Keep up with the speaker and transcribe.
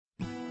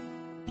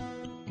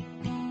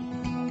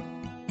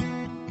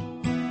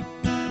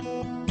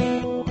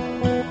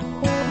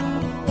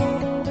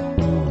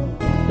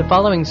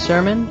following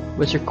sermon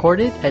was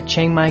recorded at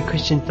Chiang Mai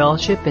Christian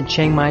Fellowship in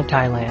Chiang Mai,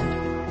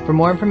 Thailand. For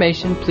more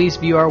information, please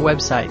view our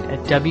website at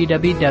www.ccfth.org.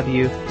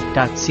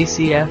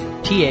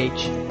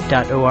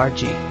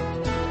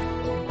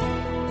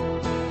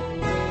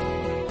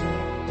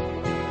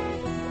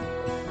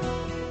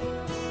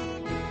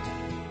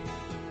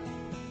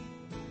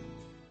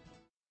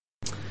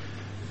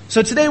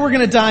 So today we're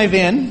going to dive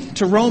in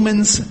to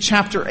Romans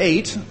chapter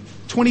 8,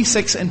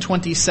 26 and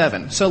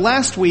 27. So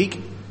last week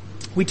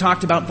we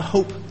talked about the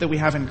hope that we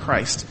have in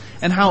Christ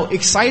and how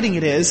exciting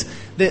it is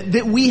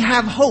that we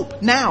have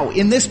hope now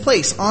in this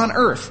place on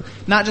earth.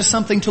 Not just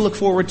something to look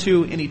forward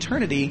to in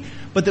eternity,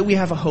 but that we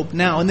have a hope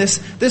now. And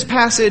this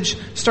passage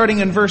starting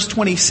in verse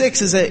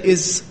 26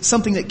 is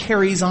something that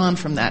carries on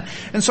from that.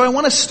 And so I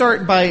want to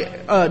start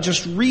by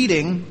just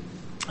reading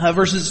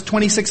verses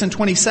 26 and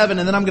 27,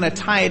 and then I'm going to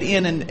tie it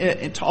in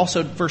and to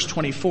also verse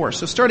 24.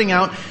 So starting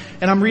out,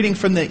 and I'm reading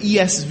from the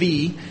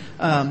ESV,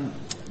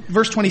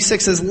 verse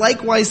 26 says,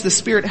 "Likewise the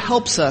Spirit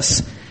helps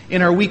us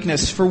in our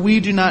weakness, for we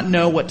do not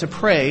know what to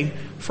pray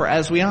for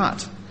as we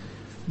ought.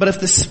 But if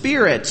the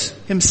Spirit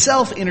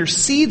Himself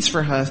intercedes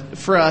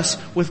for us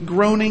with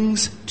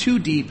groanings too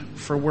deep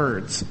for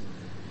words.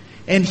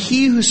 And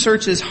He who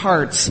searches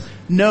hearts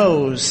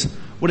knows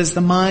what is the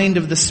mind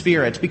of the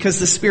Spirit, because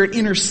the Spirit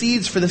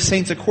intercedes for the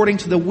saints according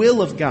to the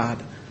will of God.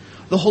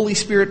 The Holy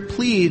Spirit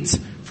pleads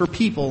for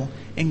people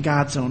in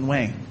God's own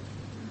way."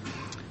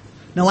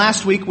 Now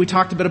last week we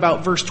talked a bit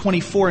about verse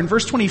 24, and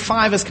verse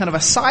 25 is kind of a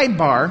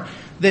sidebar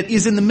that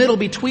is in the middle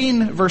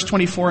between verse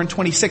 24 and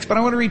 26, but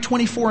I want to read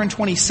 24 and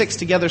 26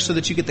 together so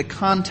that you get the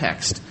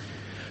context.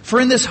 "For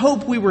in this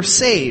hope we were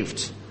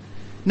saved.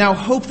 Now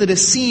hope that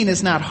is seen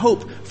is not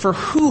hope, for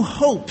who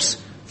hopes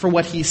for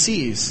what he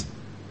sees?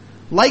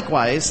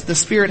 Likewise, the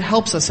Spirit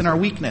helps us in our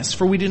weakness,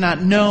 for we do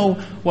not know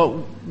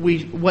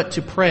what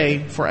to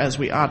pray for as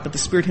we ought, but the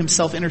Spirit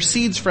Himself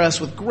intercedes for us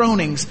with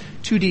groanings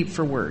too deep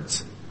for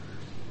words."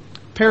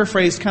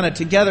 Paraphrased kind of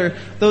together,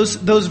 those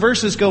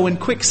verses go in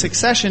quick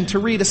succession to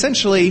read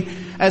essentially,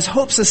 as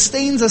hope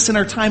sustains us in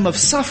our time of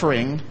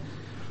suffering,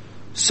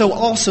 so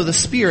also the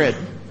Spirit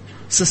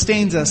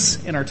sustains us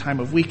in our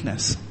time of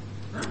weakness.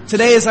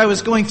 Today, as I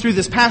was going through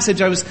this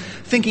passage, I was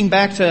thinking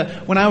back to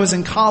when I was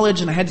in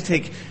college and I had to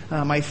take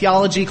my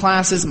theology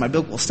classes and my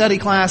biblical study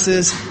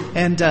classes,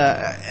 and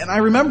I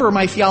remember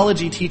my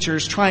theology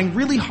teachers trying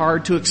really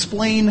hard to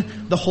explain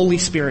the Holy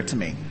Spirit to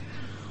me.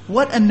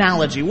 What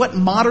analogy, what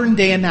modern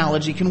day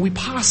analogy can we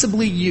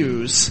possibly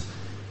use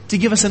to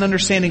give us an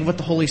understanding of what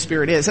the Holy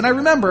Spirit is? And I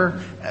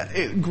remember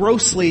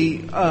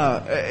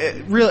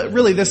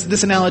really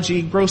this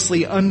analogy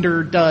grossly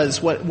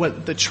underdoes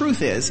what the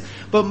truth is.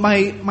 But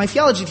my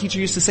theology teacher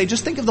used to say,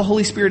 just think of the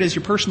Holy Spirit as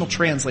your personal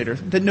translator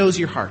that knows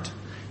your heart.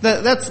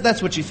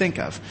 That's what you think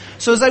of.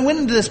 So as I went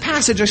into this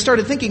passage, I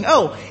started thinking,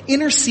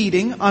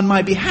 interceding on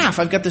my behalf.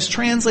 I've got this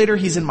translator,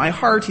 he's in my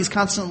heart, he's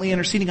constantly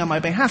interceding on my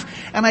behalf.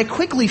 And I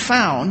quickly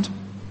found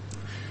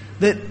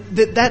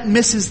that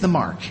misses the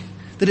mark.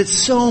 That it's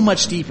so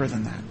much deeper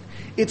than that.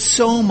 It's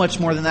so much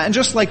more than that. And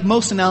just like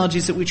most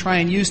analogies that we try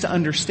and use to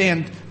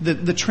understand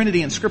the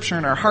Trinity and Scripture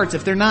in our hearts,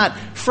 if they're not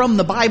from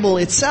the Bible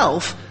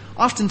itself,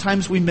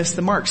 oftentimes we miss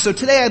the mark. So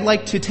today I'd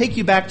like to take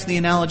you back to the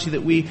analogy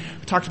that we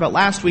talked about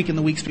last week and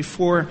the weeks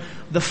before,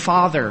 the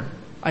Father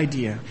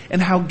idea,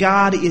 and how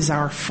God is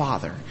our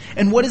Father.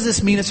 And what does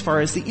this mean as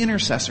far as the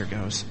intercessor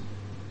goes?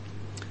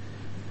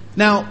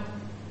 Now,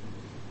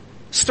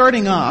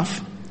 starting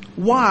off,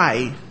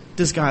 why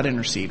does God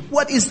intercede?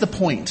 What is the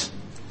point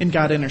in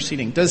God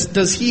interceding?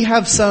 Does He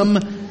have some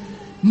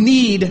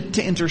need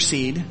to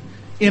intercede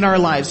in our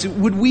lives?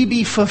 Would we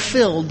be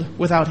fulfilled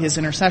without His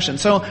intercession?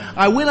 So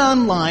I went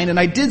online and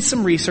I did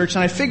some research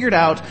and I figured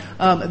out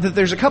that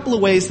there's a couple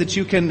of ways that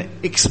you can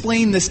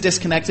explain this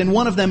disconnect, and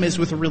one of them is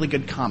with a really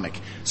good comic.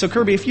 So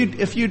Kirby,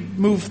 if you'd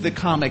move the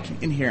comic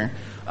in here,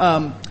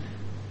 it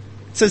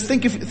says,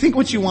 think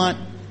what you want.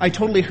 I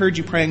totally heard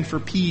you praying for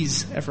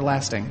peace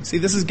everlasting. See,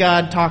 this is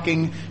God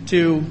talking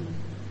to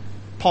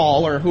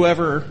Paul or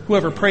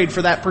whoever prayed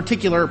for that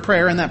particular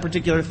prayer and that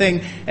particular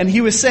thing, and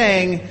he was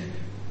saying,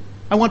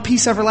 I want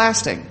peace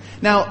everlasting.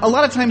 Now, a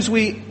lot of times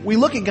we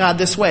look at God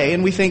this way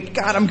and we think,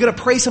 God, I'm going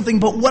to pray something,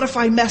 but what if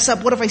I mess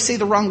up? What if I say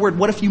the wrong word?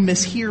 What if you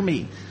mishear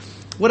me?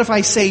 What if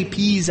I say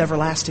peace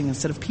everlasting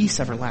instead of peace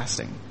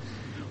everlasting?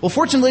 Well,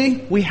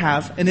 fortunately, we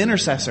have an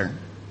intercessor.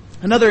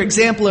 Another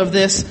example of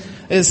this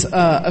is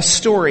a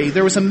story.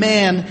 There was a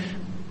man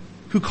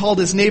who called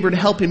his neighbor to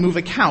help him move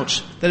a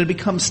couch that had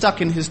become stuck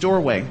in his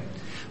doorway.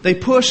 They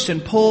pushed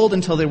and pulled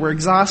until they were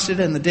exhausted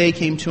and the day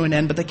came to an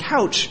end, but the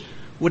couch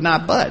would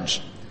not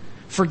budge.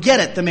 Forget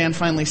it, the man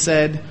finally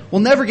said.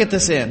 We'll never get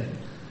this in.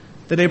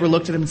 The neighbor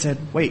looked at him and said,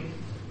 wait,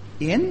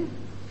 in?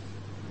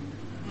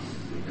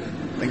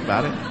 Think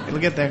about it. It'll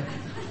get there.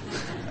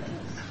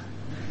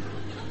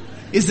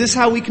 Is this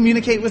how we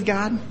communicate with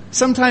God?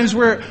 Sometimes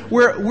we're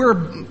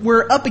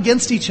up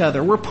against each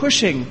other. We're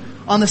pushing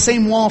on the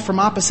same wall from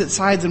opposite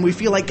sides and we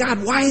feel like,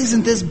 God, why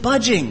isn't this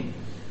budging?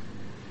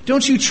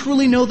 Don't you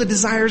truly know the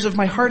desires of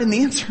my heart? And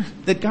the answer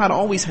that God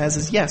always has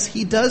is yes,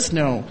 He does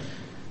know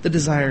the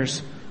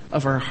desires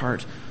of our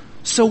heart.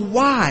 So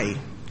why?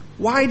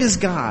 Why does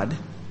God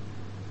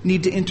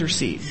need to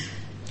intercede?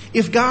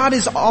 If God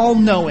is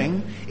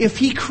all-knowing, if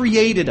He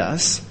created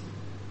us,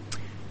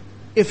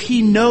 if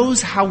He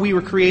knows how we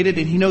were created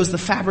and He knows the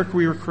fabric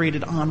we were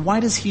created on,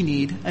 why does He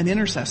need an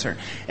intercessor?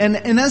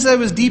 And as I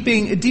was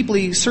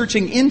deeply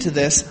searching into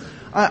this,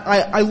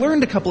 I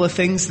learned a couple of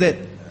things that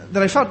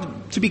I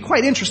found to be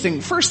quite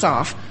interesting. First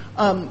off,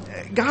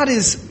 God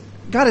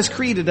has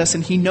created us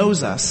and He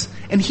knows us,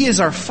 and He is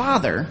our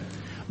Father.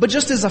 But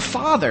just as a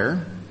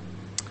father,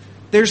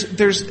 there's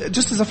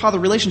just as a father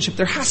relationship,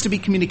 there has to be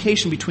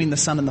communication between the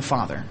Son and the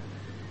Father.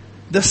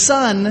 The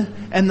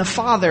Son and the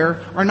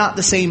Father are not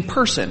the same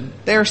person.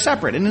 They are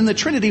separate. And in the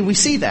Trinity, we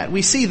see that.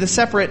 We see the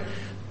separate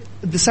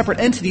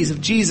entities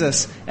of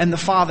Jesus and the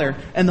Father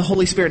and the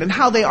Holy Spirit, and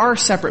how they are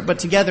separate but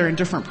together in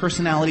different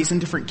personalities and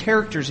different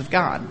characters of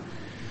God.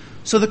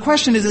 So the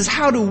question is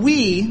how do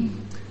we,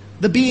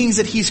 the beings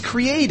that He's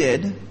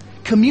created,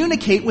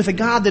 communicate with a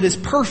God that is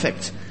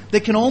perfect,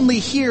 that can only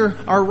hear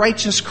our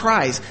righteous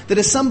cries, that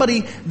is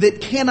somebody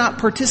that cannot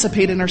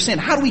participate in our sin?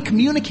 How do we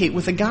communicate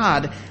with a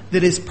God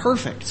that is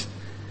perfect?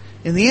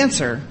 And the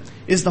answer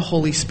is the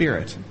Holy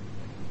Spirit.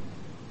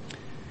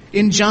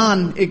 In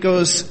John, it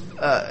goes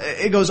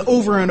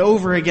over and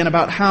over again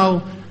about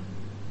how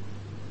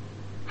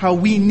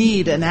we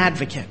need an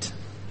advocate,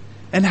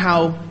 and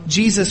how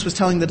Jesus was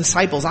telling the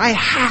disciples, I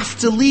have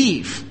to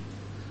leave.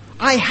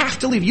 I have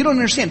to leave. You don't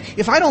understand.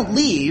 If I don't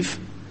leave,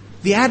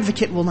 the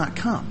advocate will not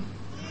come.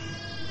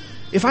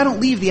 If I don't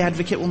leave, the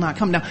advocate will not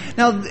come.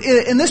 Now,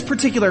 in this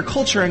particular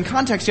culture and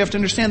context, you have to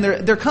understand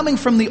they're coming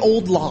from the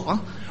old law,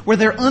 where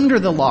they're under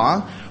the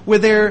law, where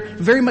they're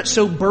very much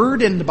so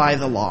burdened by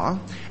the law.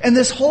 And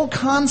this whole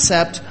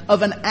concept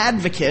of an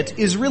advocate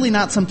is really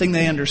not something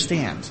they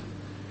understand.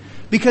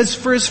 Because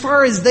for as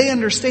far as they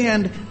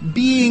understand,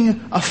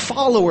 being a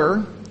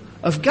follower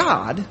of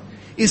God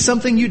is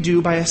something you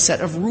do by a set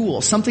of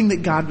rules, something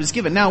that God was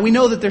given. Now, we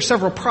know that there's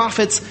several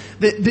prophets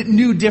that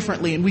knew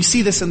differently, and we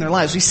see this in their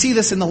lives. We see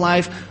this in the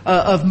life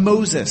of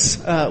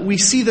Moses. We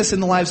see this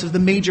in the lives of the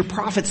major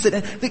prophets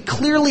that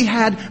clearly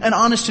had an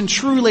honest and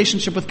true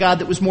relationship with God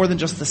that was more than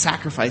just the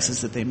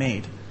sacrifices that they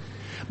made.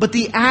 But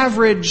the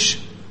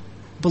average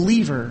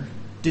believer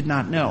did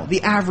not know.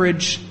 The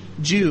average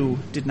Jew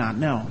did not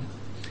know.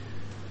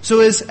 So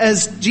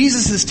as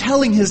Jesus is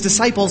telling His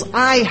disciples,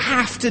 I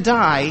have to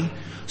die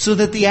so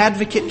that the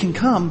advocate can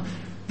come,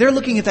 they're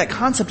looking at that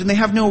concept and they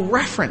have no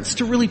reference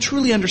to really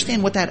truly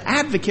understand what that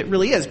advocate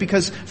really is.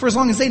 Because for as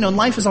long as they know,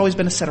 life has always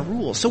been a set of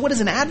rules. So what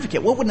is an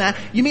advocate?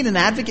 You mean an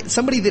advocate?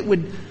 Somebody that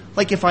would,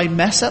 like if I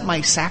mess up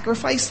my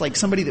sacrifice, like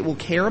somebody that will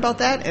care about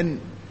that? And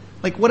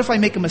like what if I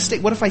make a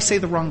mistake? What if I say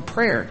the wrong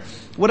prayer?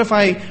 What if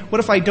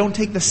I don't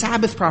take the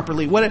Sabbath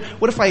properly? What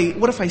if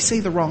I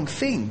say the wrong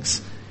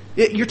things?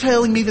 You're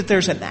telling me that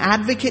there's an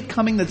advocate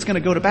coming that's going to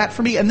go to bat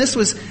for me? And this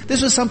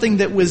was something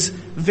that was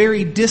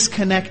very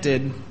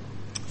disconnected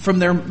from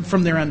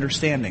their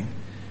understanding.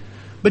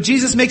 But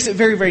Jesus makes it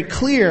very, very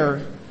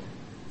clear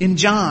in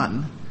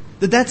John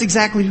that that's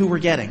exactly who we're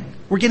getting.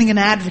 We're getting an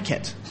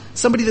advocate,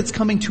 somebody that's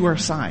coming to our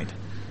side.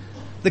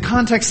 The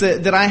context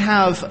that I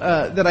have,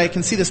 that I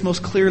can see this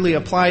most clearly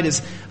applied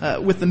is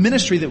with the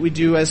ministry that we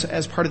do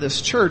as part of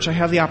this church. I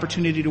have the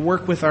opportunity to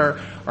work with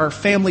our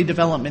family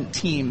development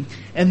team,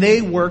 and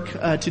they work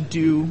to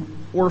do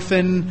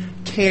orphan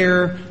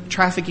care,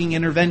 trafficking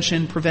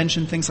intervention,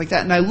 prevention, things like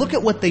that. And I look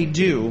at what they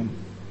do,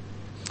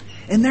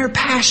 and their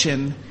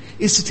passion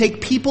is to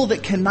take people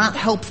that cannot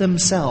help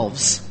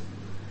themselves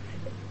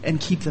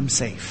and keep them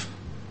safe.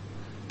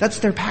 That's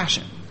their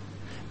passion.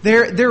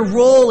 Their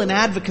role in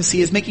advocacy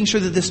is making sure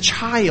that this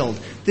child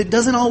that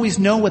doesn't always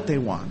know what they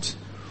want,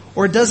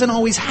 or doesn't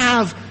always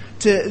have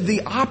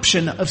the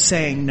option of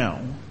saying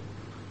no,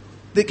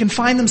 that can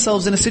find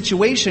themselves in a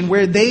situation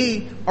where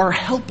they are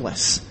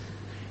helpless.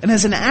 And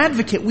as an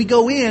advocate, we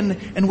go in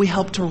and we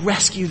help to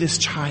rescue this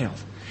child.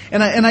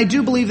 And I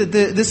do believe that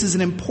this is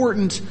an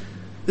important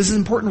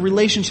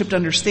relationship to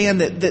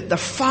understand, that the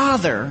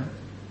Father,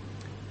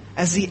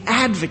 as the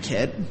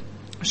advocate,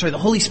 the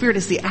Holy Spirit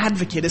as the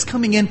advocate, is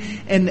coming in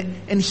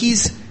and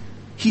He's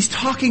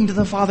talking to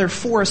the Father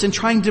for us and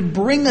trying to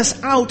bring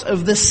us out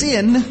of the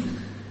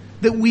sin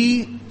that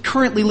we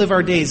currently live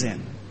our days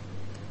in.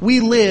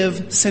 We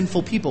live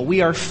sinful people. We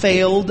are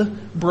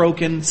failed,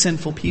 broken,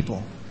 sinful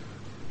people.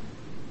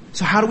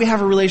 So how do we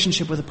have a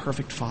relationship with a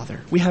perfect Father?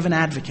 We have an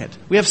advocate.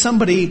 We have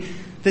somebody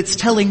that's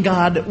telling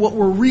God what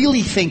we're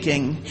really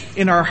thinking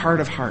in our heart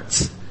of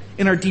hearts,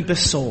 in our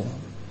deepest soul.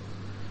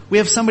 We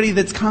have somebody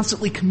that's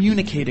constantly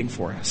communicating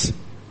for us.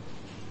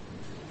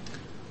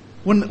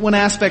 One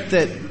aspect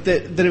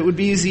that it would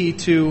be easy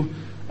to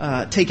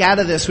take out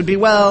of this would be,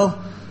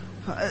 well,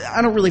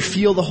 I don't really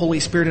feel the Holy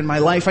Spirit in my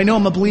life. I know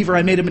I'm a believer.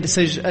 I made a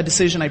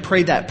decision. I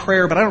prayed that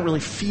prayer, but I don't really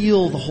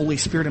feel the Holy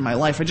Spirit in my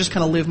life. I just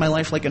kind of live my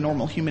life like a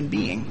normal human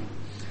being.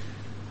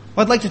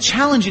 Well, I'd like to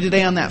challenge you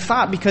today on that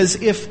thought, because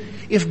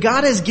if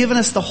God has given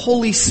us the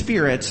Holy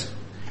Spirit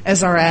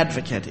as our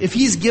advocate, if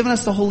He's given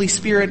us the Holy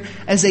Spirit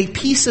as a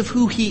piece of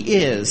who He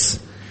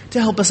is,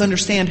 to help us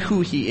understand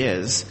who he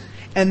is,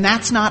 and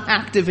that's not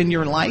active in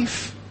your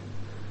life,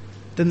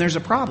 then there's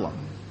a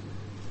problem.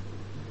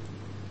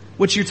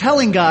 What you're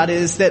telling God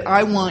is that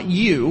I want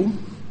you,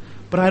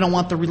 but I don't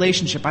want the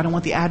relationship. I don't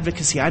want the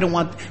advocacy. I don't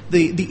want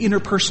the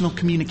interpersonal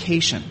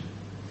communication.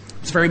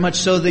 It's very much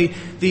so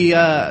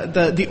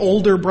the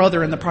older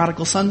brother in the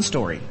prodigal son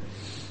story.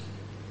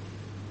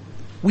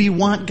 We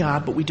want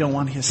God, but we don't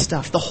want his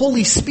stuff. The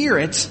Holy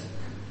Spirit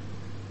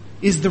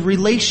is the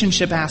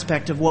relationship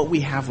aspect of what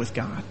we have with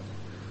God.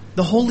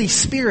 The Holy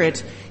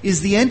Spirit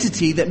is the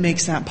entity that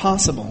makes that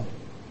possible.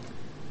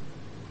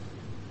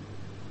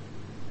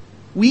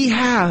 We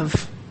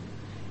have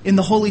in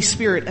the Holy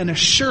Spirit an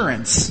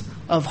assurance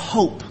of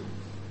hope.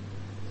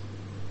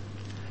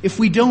 If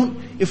we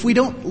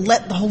don't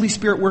let the Holy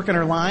Spirit work in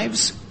our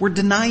lives, we're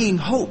denying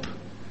hope.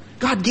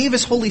 God gave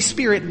us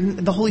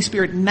the Holy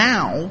Spirit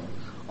now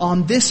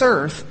on this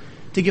earth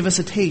to give us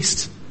a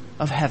taste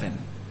of heaven,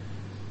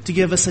 to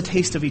give us a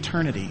taste of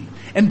eternity.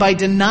 And by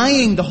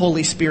denying the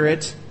Holy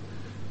Spirit,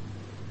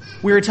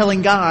 we are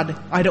telling God,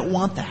 I don't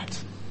want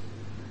that.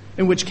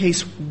 In which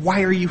case,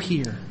 why are you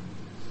here?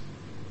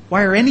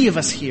 Why are any of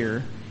us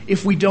here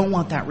if we don't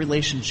want that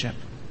relationship?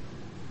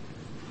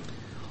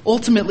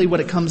 Ultimately,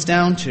 what it comes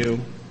down to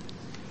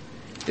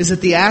is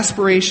that the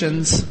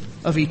aspirations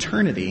of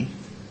eternity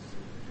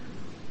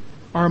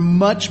are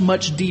much,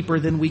 much deeper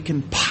than we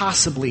can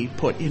possibly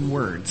put in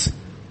words.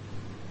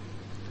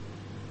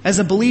 As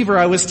a believer,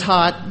 I was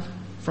taught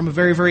from a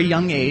very, very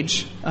young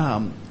age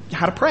how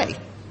to pray.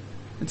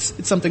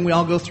 It's something we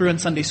all go through in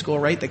Sunday school,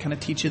 right? They kind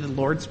of teach you the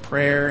Lord's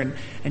Prayer,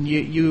 and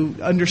you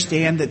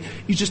understand that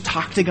you just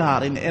talk to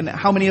God. And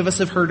how many of us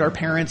have heard our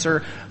parents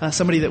or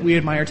somebody that we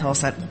admire tell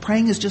us that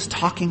praying is just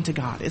talking to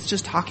God. It's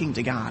just talking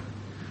to God.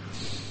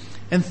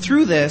 And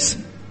through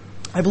this,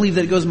 I believe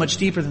that it goes much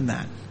deeper than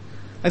that.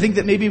 I think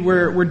that maybe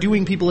we're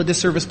doing people a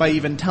disservice by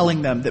even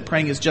telling them that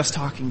praying is just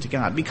talking to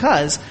God.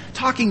 Because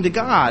talking to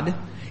God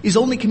is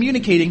only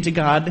communicating to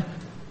God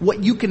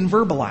what you can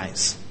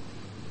verbalize.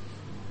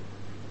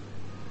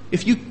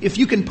 If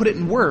you can put it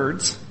in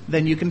words,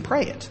 then you can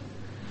pray it.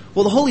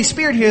 Well, the Holy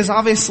Spirit here is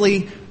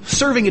obviously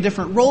serving a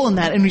different role in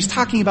that, and he's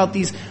talking about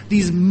these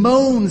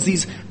moans,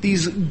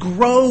 these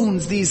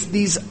groans,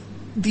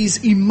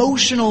 these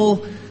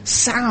emotional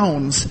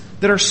sounds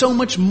that are so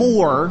much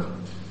more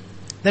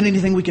than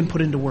anything we can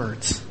put into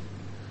words.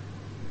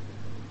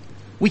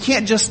 We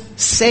can't just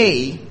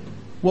say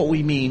what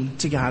we mean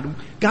to God.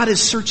 God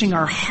is searching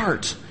our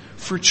heart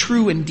for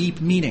true and deep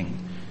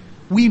meaning.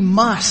 We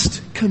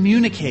must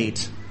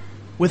communicate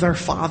with our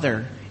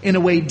Father in a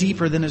way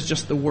deeper than is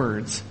just the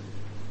words.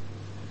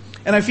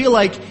 And I feel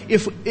like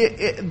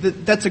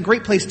that's a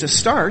great place to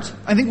start.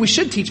 I think we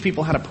should teach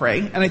people how to pray.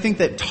 And I think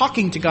that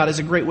talking to God is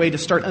a great way to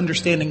start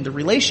understanding the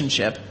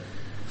relationship.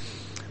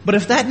 But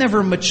if that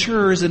never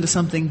matures into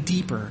something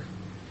deeper,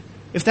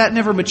 if that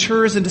never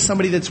matures into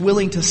somebody that's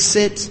willing to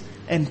sit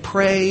and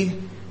pray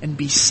and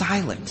be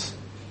silent,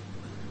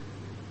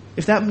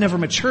 if that never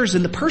matures,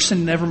 then the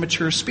person never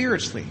matures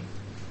spiritually.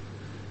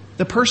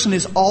 The person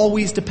is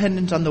always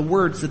dependent on the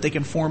words that they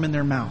can form in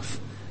their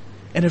mouth.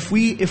 And if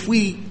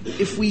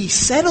we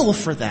settle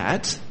for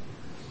that,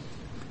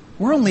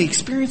 we're only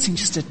experiencing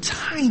just a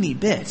tiny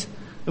bit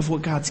of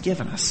what God's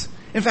given us.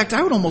 In fact,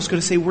 I would almost go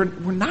to say we're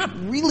not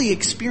really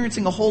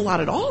experiencing a whole lot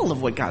at all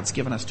of what God's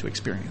given us to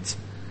experience.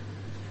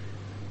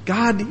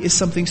 God is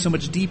something so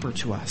much deeper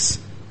to us.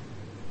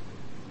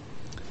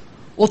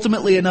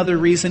 Ultimately, another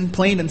reason,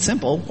 plain and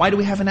simple, why do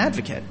we have an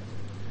advocate?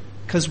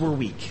 Because we're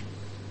weak.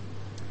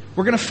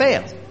 We're going to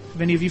fail.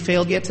 Have any of you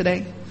failed yet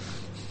today?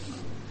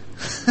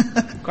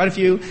 Quite a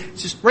few.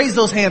 Just raise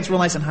those hands real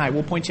nice and high.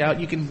 We'll point you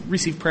out. You can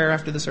receive prayer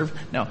after the service.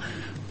 No.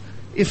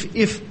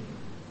 If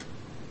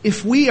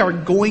we are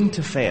going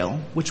to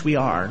fail, which we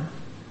are,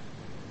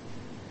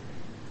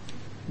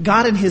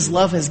 God in His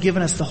love has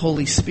given us the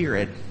Holy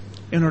Spirit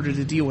in order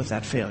to deal with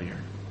that failure.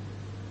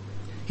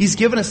 He's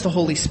given us the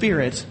Holy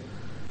Spirit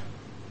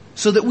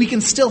so that we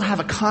can still have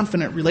a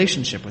confident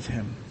relationship with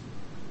Him.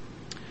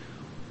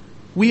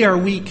 We are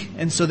weak,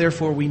 and so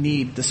therefore we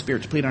need the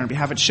Spirit to plead on our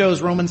behalf. It shows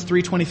Romans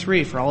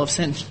 3:23, for all have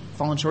sinned,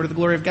 fallen short of the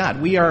glory of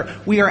God. We are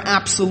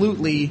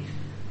absolutely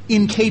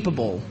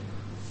incapable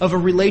of a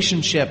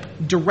relationship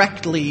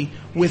directly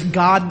with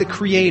God the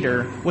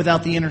Creator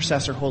without the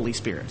intercessor Holy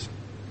Spirit.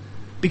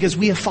 Because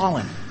we have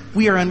fallen.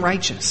 We are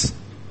unrighteous.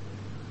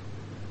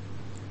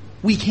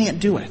 We can't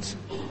do it.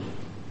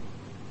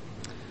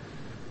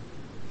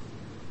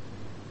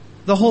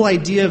 The whole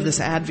idea of this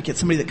advocate,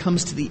 somebody that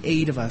comes to the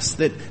aid of us,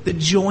 that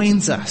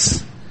joins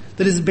us,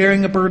 that is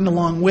bearing a burden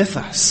along with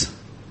us.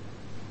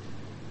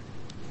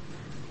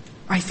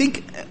 I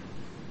think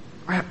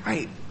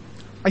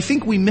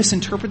we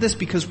misinterpret this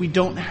because we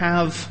don't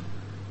have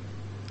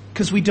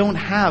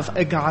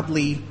a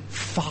godly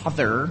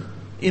father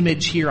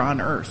image here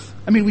on earth.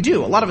 I mean, we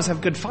do. A lot of us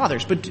have good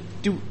fathers, but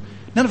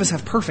none of us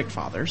have perfect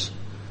fathers.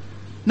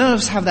 None of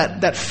us have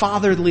that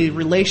fatherly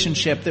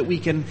relationship that we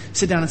can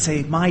sit down and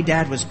say, my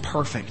dad was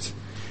perfect.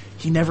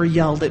 He never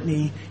yelled at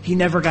me. He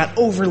never got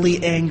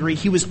overly angry.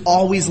 He was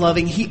always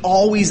loving. He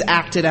always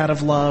acted out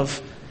of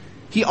love.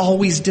 He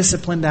always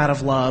disciplined out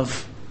of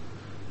love.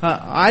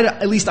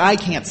 At least I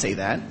can't say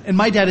that. And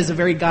my dad is a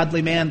very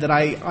godly man that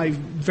I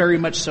very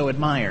much so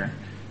admire.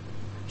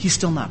 He's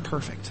still not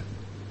perfect.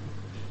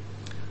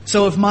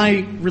 So if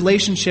my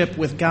relationship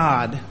with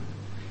God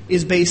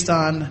is based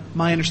on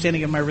my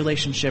understanding of my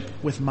relationship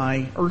with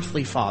my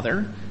earthly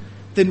father,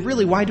 then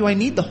really why do I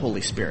need the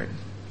Holy Spirit?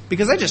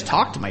 Because I just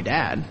talk to my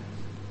dad.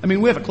 I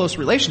mean, we have a close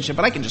relationship,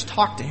 but I can just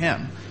talk to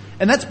him.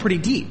 And that's pretty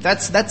deep.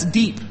 That's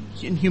deep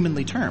in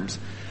humanly terms.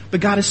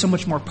 But God is so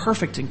much more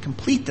perfect and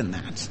complete than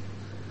that.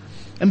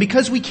 And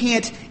because we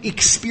can't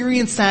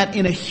experience that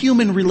in a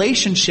human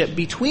relationship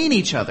between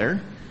each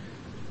other,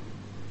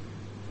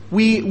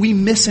 we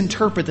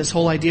misinterpret this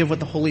whole idea of what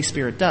the Holy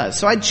Spirit does.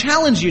 So I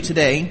challenge you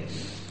today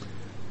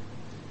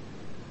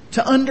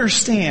to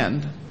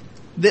understand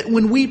that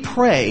when we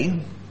pray,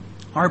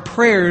 our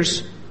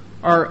prayers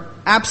are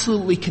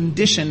absolutely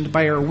conditioned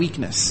by our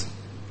weakness.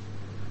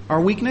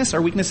 Our weakness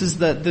is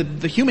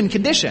the human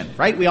condition,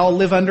 right? We all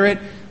live under it.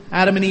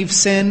 Adam and Eve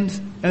sinned,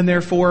 and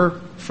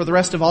therefore, for the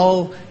rest of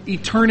all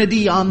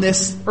eternity on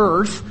this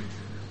earth,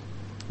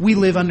 we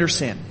live under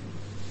sin.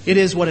 It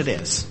is what it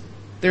is.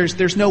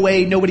 There's no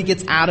way, nobody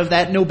gets out of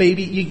that. No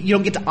baby, you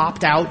don't get to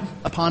opt out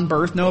upon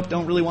birth. Nope,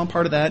 don't really want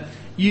part of that.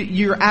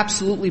 You're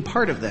absolutely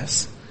part of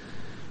this.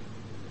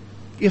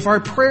 If our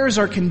prayers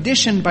are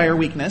conditioned by our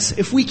weakness,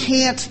 if we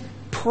can't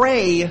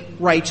pray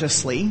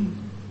righteously,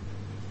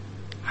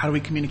 how do we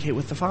communicate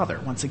with the Father?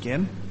 Once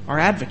again, our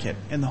advocate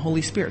and the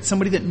Holy Spirit.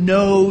 Somebody that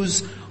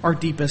knows our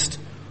deepest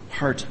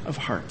heart of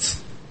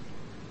hearts.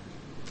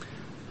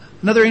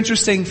 Another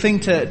interesting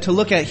thing to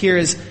look at here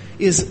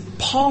is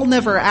Paul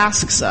never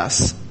asks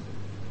us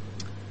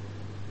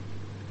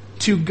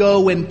to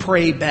go and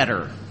pray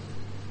better.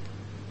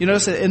 You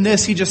notice that in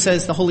this, he just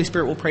says the Holy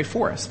Spirit will pray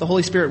for us. The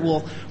Holy Spirit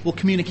will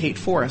communicate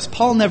for us.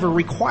 Paul never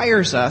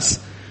requires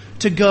us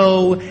to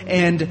go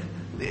and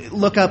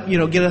look up,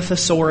 get a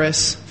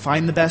thesaurus,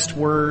 find the best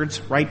words,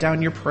 write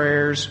down your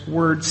prayers,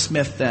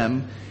 wordsmith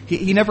them.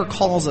 He never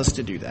calls us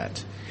to do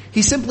that.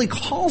 He simply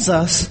calls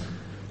us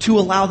to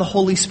allow the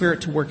Holy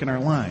Spirit to work in our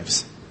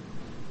lives.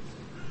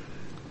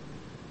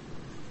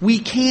 We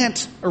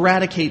can't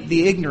eradicate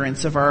the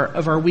ignorance of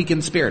our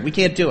weakened spirit. We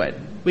can't do it.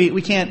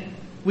 We can't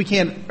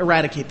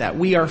eradicate that.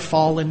 We are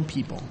fallen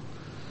people.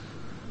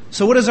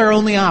 So what is our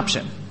only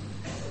option?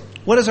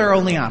 What is our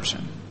only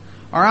option?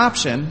 Our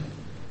option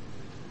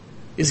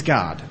is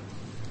God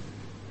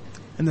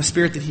and the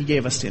Spirit that He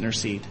gave us to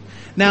intercede.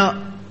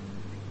 Now,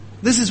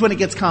 this is when it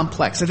gets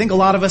complex. I think a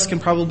lot of us can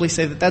probably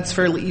say that that's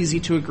fairly easy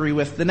to agree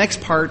with. The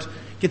next part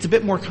gets a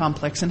bit more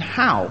complex. And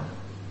how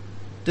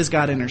does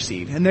God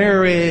intercede? And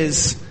there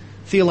is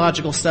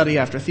theological study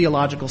after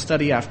theological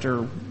study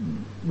after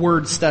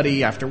word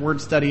study after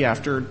word study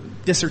after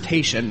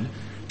dissertation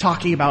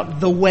talking about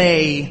the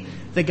way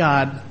that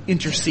God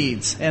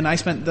intercedes. And I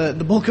spent the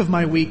bulk of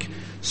my week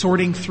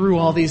sorting through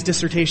all these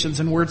dissertations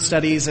and word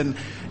studies, and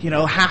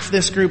half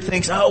this group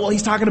thinks, oh well,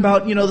 he's talking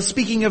about the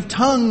speaking of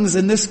tongues,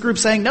 and this group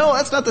saying, no,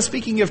 that's not the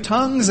speaking of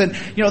tongues, and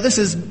this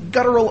is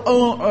guttural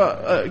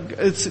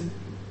it's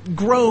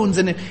groans,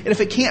 and if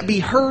it can't be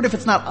heard, if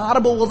it's not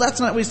audible, well, that's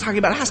not what he's talking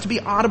about. It has to be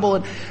audible,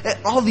 and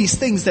all these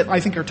things that I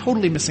think are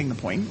totally missing the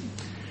point.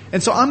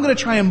 And so I'm going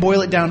to try and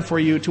boil it down for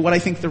you to what I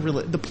think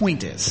the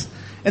point is.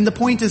 And the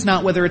point is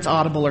not whether it's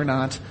audible or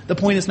not. The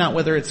point is not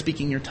whether it's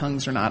speaking your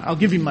tongues or not. I'll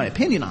give you my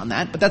opinion on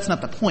that, but that's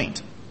not the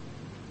point.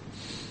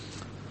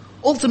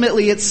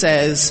 Ultimately, it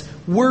says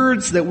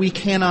words that we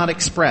cannot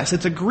express.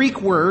 It's a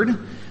Greek word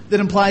that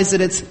implies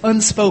that it's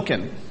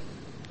unspoken,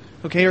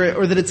 okay,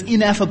 or that it's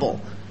ineffable.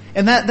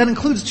 And that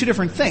includes two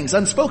different things.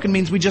 Unspoken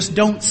means we just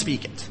don't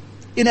speak it.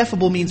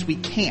 Ineffable means we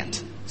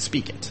can't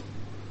speak it,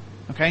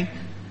 okay?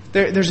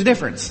 There's a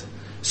difference.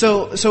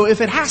 So if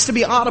it has to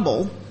be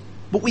audible,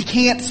 but we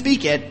can't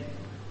speak it,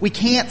 we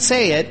can't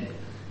say it,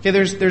 okay,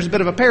 there's a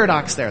bit of a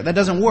paradox there. That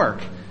doesn't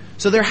work.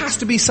 So there has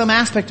to be some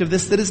aspect of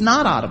this that is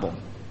not audible.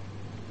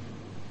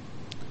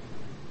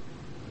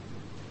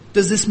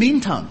 Does this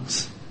mean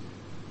tongues?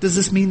 Does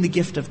this mean the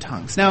gift of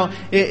tongues? Now,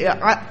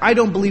 I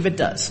don't believe it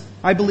does.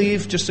 I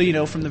believe, just so you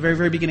know, from the very,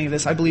 very beginning of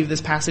this, I believe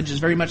this passage is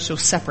very much so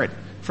separate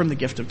from the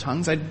gift of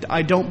tongues.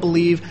 I don't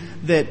believe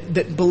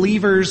that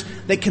believers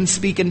that can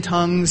speak in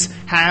tongues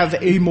have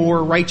a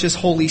more righteous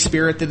Holy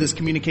Spirit that is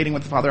communicating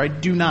with the Father. I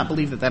do not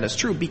believe that is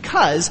true,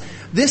 because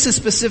this is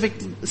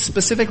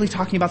specifically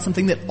talking about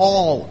something that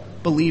all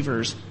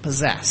believers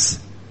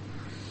possess.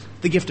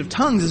 The gift of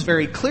tongues is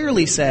very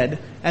clearly said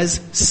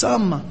as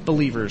some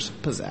believers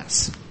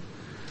possess.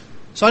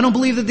 So I don't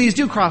believe that these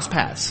do cross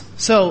paths.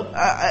 So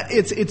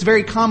it's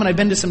very common. I've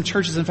been to some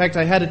churches. In fact,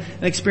 I had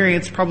an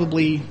experience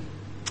probably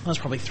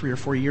 3 or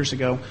 4 years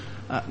ago.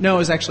 No,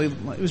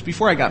 it was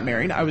before I got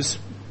married.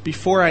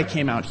 Before I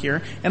came out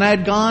here. And I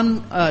had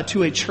gone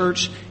to a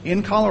church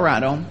in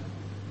Colorado.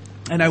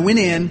 And I went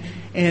in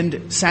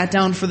and sat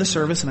down for the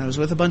service, and I was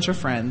with a bunch of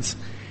friends.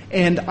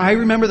 And I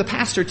remember the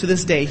pastor to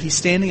this day. He's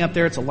standing up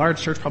there. It's a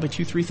large church, probably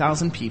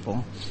 2,000-3,000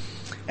 people.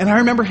 And I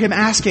remember him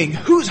asking,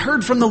 who's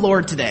heard from the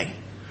Lord today?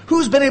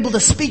 Who's been able to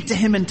speak to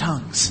him in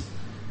tongues?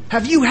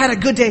 Have you had a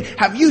good day?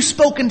 Have you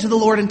spoken to the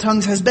Lord in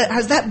tongues? Has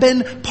that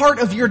been part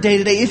of your day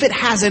today? If it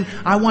hasn't,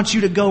 I want you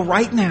to go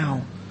right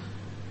now.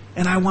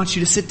 And I want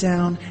you to sit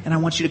down and I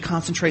want you to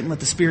concentrate and let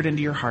the Spirit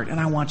into your heart. And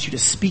I want you to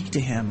speak to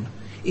him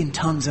in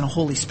tongues in a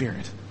Holy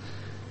Spirit.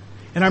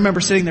 And I remember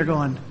sitting there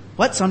going,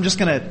 what? So I'm just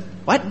going to,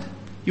 what?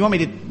 You want me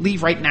to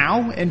leave right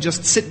now and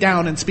just sit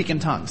down and speak in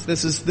tongues?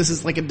 This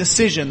is like a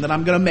decision that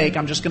I'm going to make.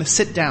 I'm just going to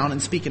sit down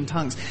and speak in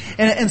tongues.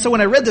 And so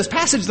when I read this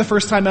passage the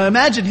first time, I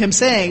imagined him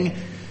saying,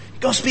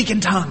 go speak in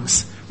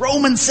tongues.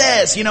 Romans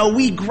says,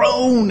 we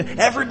groan.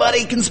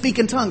 Everybody can speak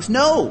in tongues.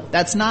 No,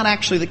 that's not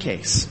actually the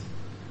case.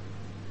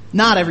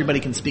 Not everybody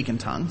can speak in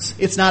tongues.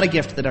 It's not a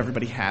gift that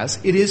everybody has.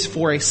 It is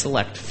for a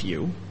select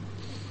few.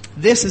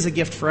 This is a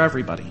gift for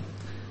everybody.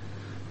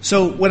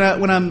 So when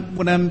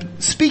I'm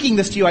speaking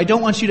this to you, I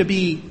don't want you to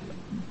be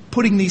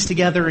putting these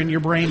together in your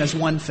brain as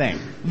one thing.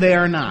 They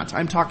are not.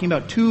 I'm talking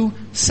about two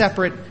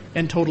separate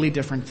and totally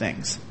different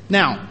things.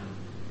 Now,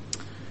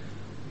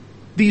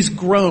 these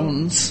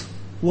groans,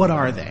 what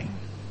are they?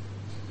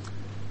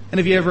 And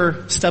have you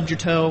ever stubbed your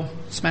toe,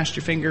 smashed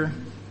your finger?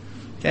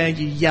 Okay,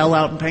 you yell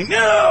out in pain,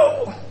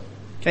 no!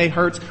 Okay,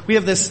 hurts. We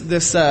have this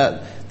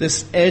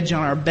edge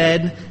on our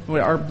bed.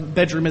 Our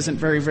bedroom isn't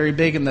very, very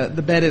big, and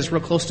the bed is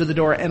real close to the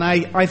door. And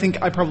I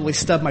think I probably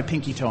stub my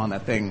pinky toe on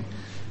that thing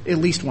at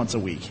least once a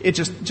week. It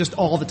just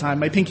all the time.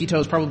 My pinky toe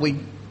is probably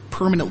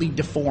permanently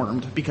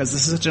deformed because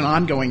this is such an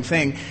ongoing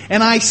thing.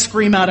 And I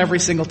scream out every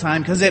single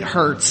time because it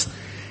hurts.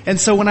 And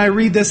so when I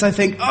read this, I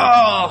think,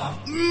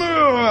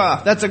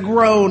 that's a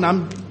groan.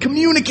 I'm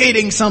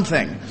communicating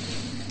something.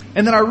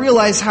 And then I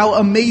realize how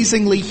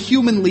amazingly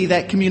humanly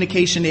that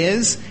communication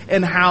is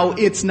and how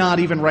it's not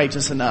even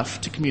righteous enough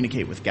to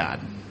communicate with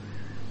God.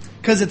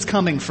 Because it's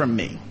coming from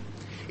me.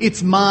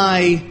 It's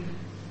my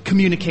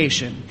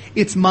communication.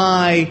 It's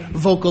my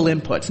vocal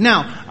input.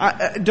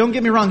 Now, don't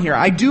get me wrong here.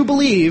 I do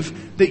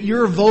believe that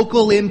your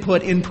vocal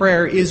input in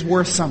prayer is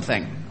worth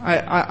something.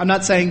 I'm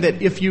not saying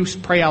that if you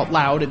pray out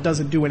loud, it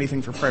doesn't do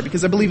anything for prayer,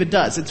 because I believe it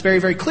does. It's very,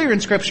 very clear in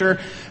Scripture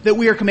that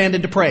we are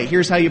commanded to pray.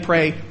 Here's how you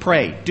pray.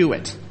 Pray. Do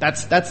it.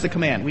 That's the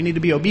command. We need to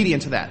be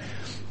obedient to that.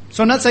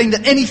 So I'm not saying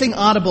that anything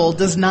audible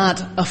does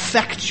not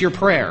affect your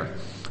prayer.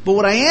 But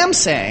what I am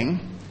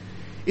saying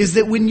is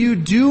that when you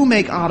do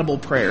make audible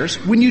prayers,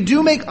 when you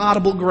do make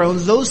audible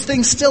groans, those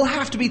things still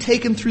have to be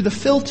taken through the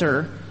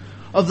filter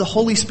of the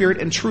Holy Spirit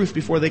and truth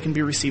before they can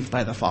be received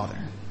by the Father.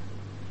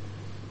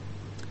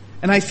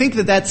 And I think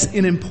that that's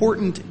an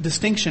important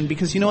distinction,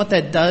 because you know what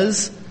that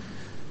does?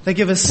 That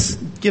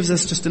gives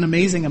us just an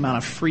amazing amount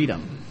of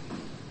freedom.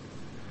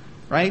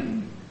 Right?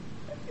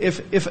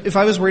 If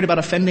I was worried about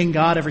offending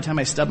God every time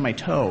I stubbed my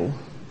toe,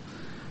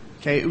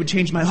 okay, it would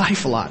change my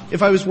life a lot.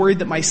 If I was worried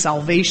that my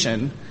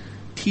salvation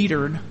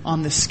teetered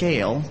on the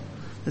scale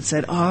that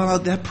said, oh,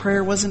 that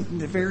prayer wasn't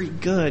very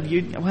good.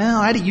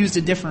 I'd have used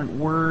a different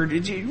word. Are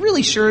you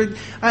really sure?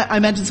 I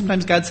imagine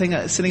sometimes God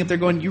sitting up there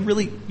going,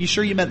 you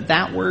sure you meant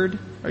that word?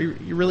 Are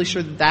you really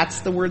sure that's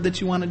the word that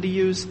you wanted to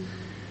use?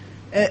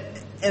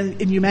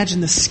 And you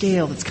imagine the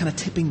scale that's kind of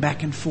tipping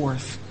back and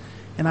forth.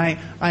 And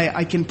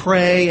I can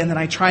pray, and then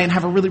I try and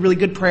have a really, really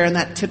good prayer, and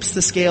that tips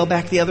the scale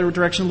back the other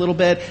direction a little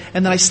bit.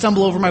 And then I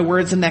stumble over my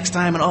words the next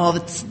time, and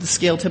the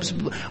scale tips.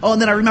 Oh,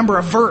 and then I remember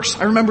a verse.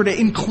 I remember to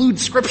include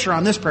Scripture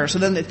on this prayer. So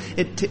then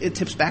it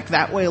tips back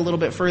that way a little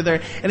bit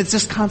further. And it's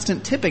just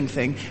constant tipping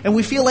thing. And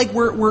we feel like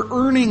we're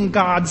earning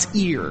God's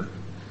ear.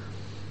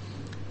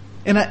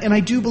 And I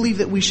do believe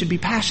that we should be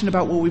passionate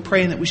about what we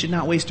pray and that we should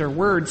not waste our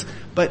words.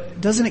 But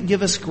doesn't it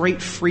give us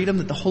great freedom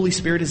that the Holy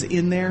Spirit is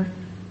in there,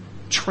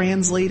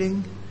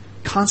 translating,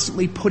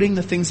 constantly putting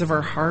the things of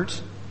our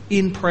heart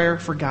in prayer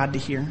for God to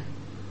hear?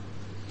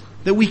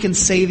 That we can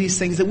say these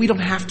things, that we don't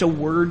have to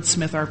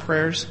wordsmith our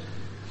prayers.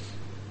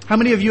 How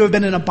many of you have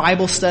been in a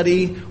Bible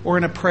study or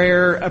in a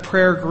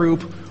prayer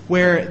group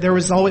where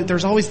there's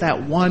always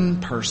that one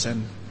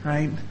person,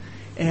 right?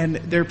 And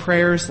their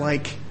prayer's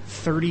like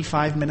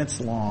 35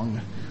 minutes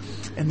long.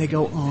 And they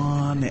go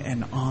on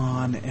and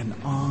on and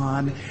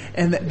on.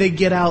 And they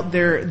get out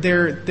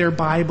their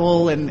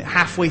Bible, and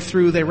halfway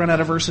through they run out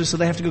of verses, so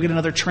they have to go get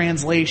another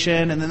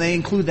translation, and then they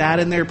include that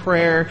in their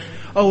prayer.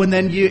 Oh, and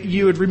then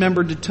you would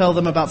remember to tell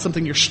them about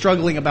something you're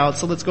struggling about,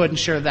 so let's go ahead and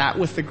share that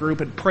with the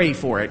group and pray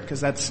for it,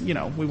 because that's,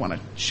 we want to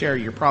share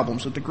your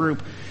problems with the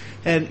group.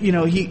 And,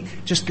 he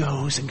just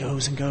goes and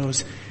goes and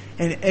goes.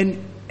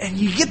 And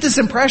you get this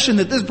impression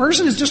that this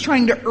person is just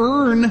trying to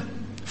earn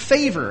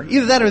favor.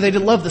 Either that or they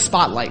love the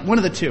spotlight. One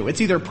of the two.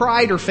 It's either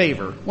pride or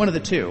favor. One of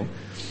the two.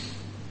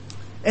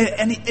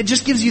 And it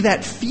just gives you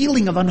that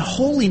feeling of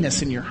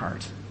unholiness in your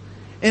heart.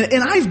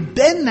 And I've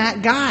been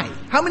that guy.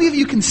 How many of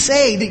you can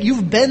say that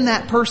you've been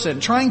that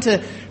person trying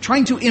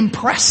to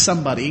impress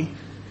somebody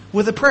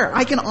with a prayer?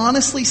 I can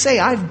honestly say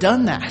I've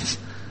done that.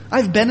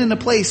 I've been in a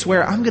place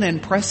where I'm going to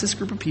impress this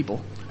group of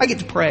people. I get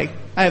to pray.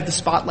 I have the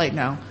spotlight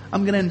now.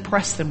 I'm going to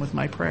impress them with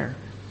my prayer.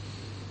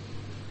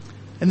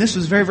 And this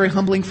was very, very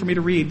humbling for me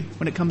to read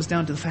when it comes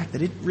down to the fact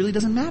that it really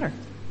doesn't matter.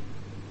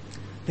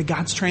 that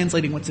God's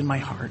translating what's in my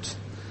heart.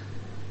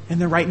 And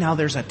then right now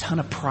there's a ton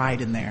of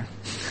pride in there.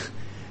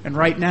 And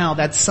right now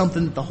that's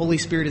something that the Holy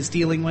Spirit is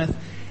dealing with.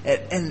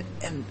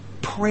 And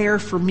prayer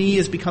for me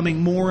is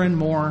becoming more and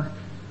more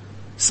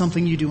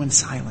something you do in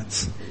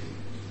silence.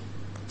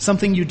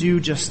 Something you do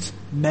just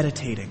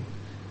meditating.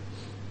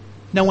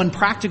 Now, one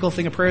practical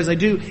thing of prayer is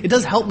it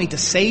does help me to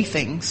say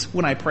things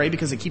when I pray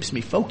because it keeps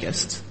me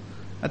focused.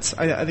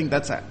 I think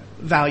that's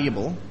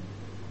valuable.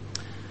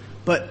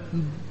 But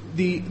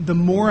the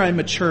more I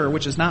mature,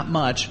 which is not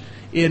much,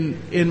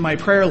 in my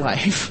prayer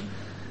life,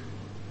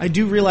 I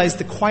do realize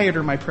the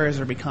quieter my prayers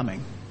are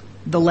becoming.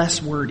 The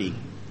less wordy.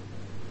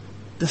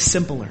 The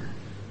simpler.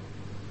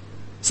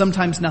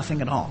 Sometimes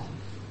nothing at all.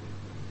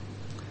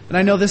 And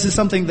I know this is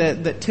something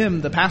that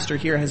Tim, the pastor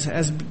here,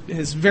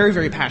 is very,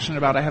 very passionate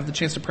about. I have the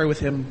chance to pray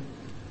with him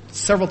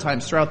several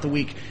times throughout the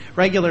week,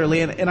 regularly.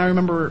 And I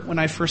remember when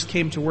I first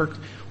came to work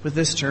with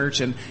this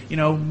church and,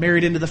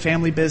 married into the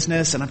family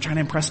business, and I'm trying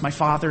to impress my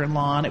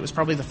father-in-law, and it was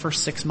probably the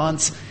first 6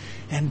 months.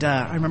 And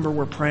I remember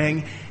we're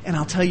praying, and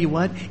I'll tell you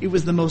what, it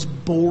was the most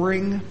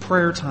boring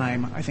prayer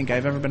time I think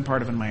I've ever been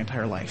part of in my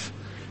entire life.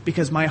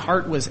 Because my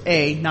heart was,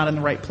 not in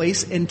the right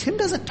place, and Tim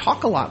doesn't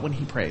talk a lot when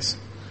he prays.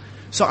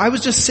 So I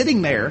was just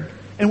sitting there,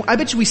 and I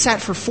bet you we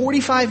sat for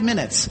 45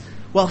 minutes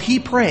while he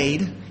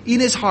prayed in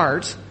his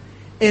heart,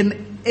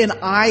 and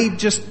I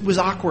just was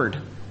awkward.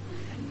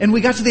 And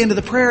we got to the end of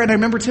the prayer, and I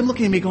remember Tim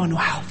looking at me going,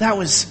 wow, that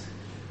was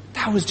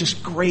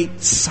just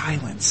great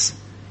silence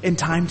and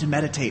time to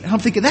meditate. And I'm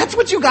thinking, that's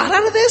what you got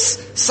out of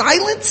this?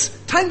 Silence?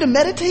 Time to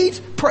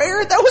meditate?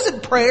 Prayer? That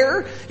wasn't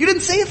prayer. You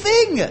didn't say a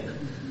thing.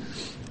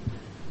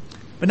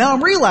 But now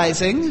I'm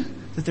realizing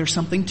that there's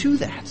something to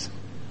that.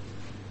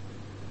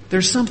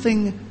 There's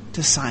something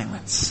to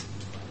silence.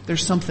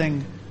 There's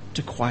something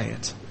to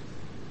quiet.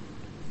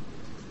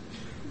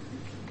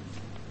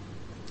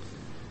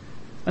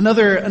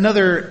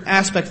 Another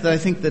aspect that I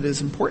think that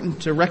is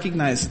important to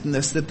recognize in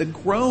this, that the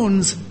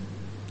groans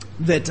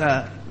that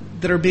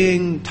are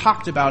being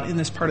talked about in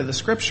this part of the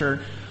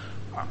scripture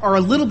are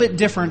a little bit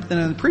different than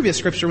in the previous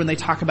scripture when they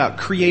talk about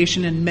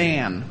creation and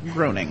man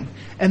groaning.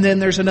 And then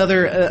there's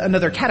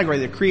another category,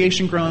 that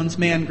creation groans,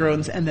 man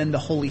groans, and then the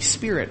Holy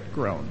Spirit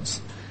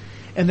groans.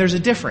 And there's a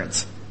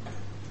difference.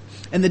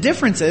 And the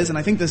difference is, and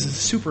I think this is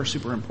super,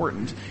 super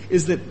important,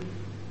 is that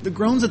the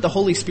groans that the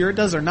Holy Spirit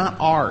does are not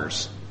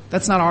ours.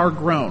 That's not our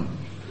groan.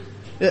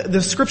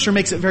 The scripture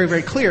makes it very,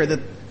 very clear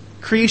that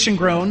creation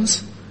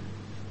groans,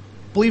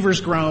 believers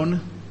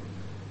groan,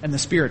 and the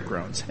Spirit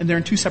groans. And they're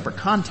in two separate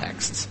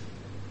contexts.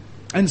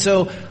 And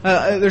so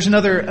there's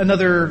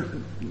another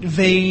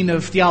vein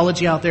of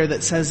theology out there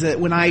that says that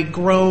when I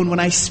groan, when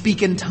I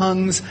speak in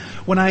tongues,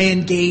 when I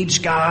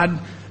engage God,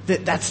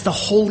 that's the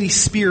Holy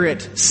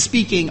Spirit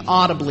speaking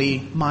audibly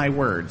my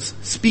words,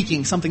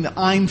 speaking something that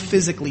I'm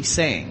physically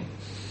saying.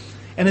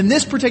 And in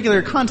this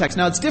particular context,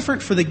 now it's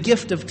different for the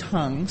gift of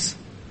tongues.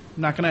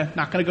 I'm not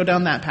gonna go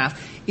down that path.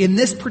 In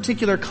this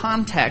particular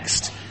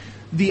context,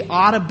 the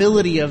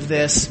audibility of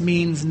this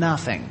means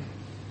nothing.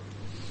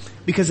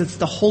 Because it's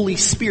the Holy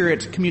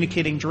Spirit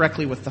communicating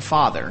directly with the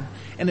Father.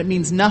 And it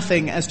means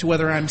nothing as to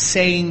whether I'm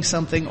saying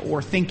something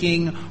or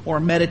thinking or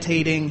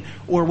meditating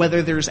or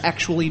whether there's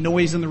actually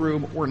noise in the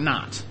room or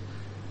not.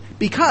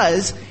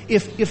 Because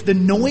if the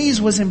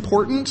noise was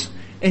important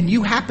and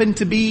you happen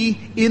to be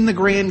in the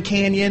Grand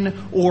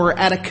Canyon or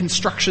at a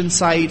construction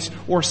site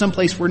or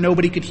someplace where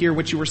nobody could hear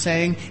what you were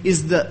saying,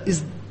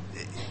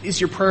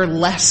 is your prayer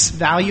less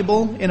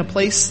valuable in a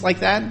place like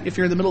that if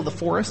you're in the middle of the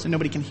forest and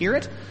nobody can hear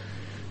it?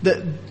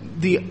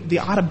 The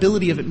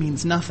audibility of it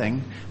means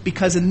nothing,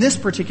 because in this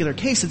particular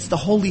case, it's the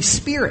Holy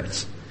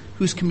Spirit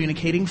who's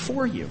communicating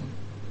for you.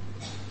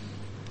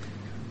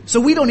 So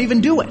we don't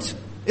even do it.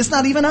 It's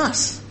not even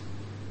us.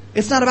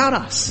 It's not about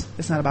us.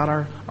 It's not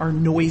about our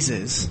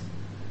noises.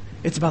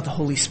 It's about the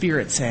Holy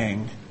Spirit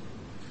saying,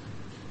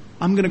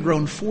 I'm going to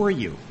groan for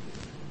you.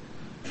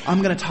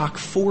 I'm going to talk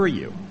for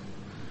you.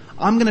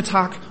 I'm going to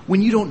talk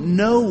when you don't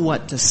know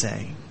what to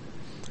say.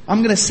 I'm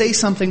going to say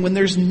something when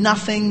there's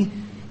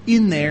nothing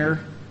in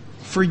there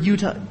for you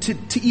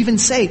to even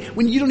say,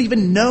 when you don't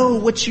even know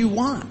what you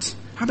want.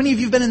 How many of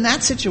you have been in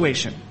that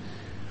situation?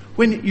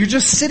 When you're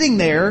just sitting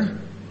there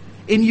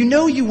and you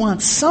know you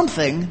want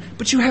something,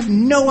 but you have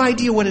no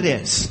idea what it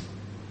is.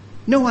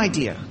 No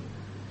idea.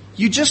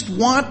 You just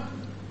want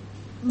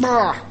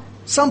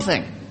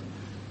something. A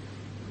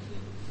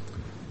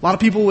lot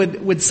of people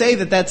would say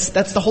that's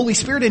the Holy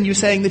Spirit in you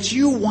saying that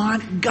you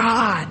want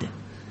God.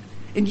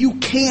 And you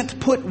can't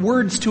put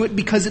words to it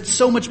because it's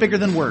so much bigger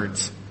than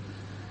words.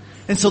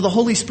 And so the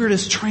Holy Spirit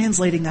is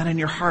translating that in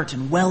your heart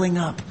and welling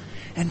up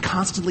and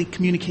constantly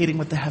communicating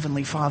with the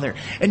Heavenly Father.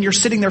 And you're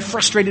sitting there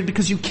frustrated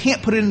because you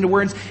can't put it into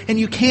words, and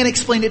you can't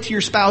explain it to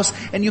your spouse,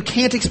 and you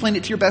can't explain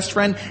it to your best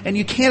friend, and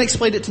you can't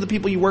explain it to the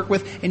people you work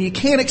with, and you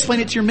can't explain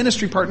it to your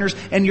ministry partners,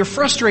 and you're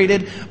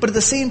frustrated, but at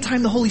the same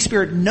time the Holy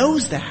Spirit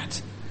knows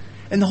that.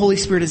 And the Holy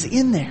Spirit is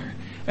in there,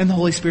 and the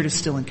Holy Spirit is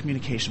still in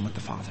communication with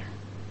the Father.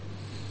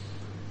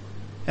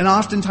 And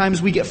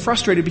oftentimes we get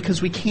frustrated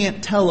because we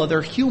can't tell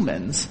other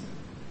humans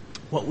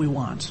what we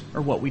want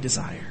or what we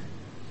desire.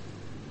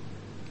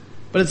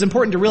 But it's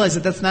important to realize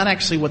that that's not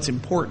actually what's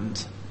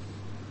important.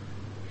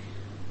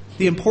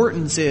 The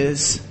importance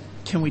is,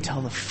 can we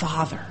tell the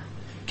Father?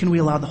 Can we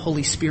allow the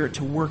Holy Spirit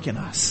to work in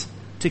us,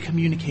 to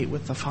communicate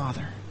with the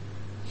Father?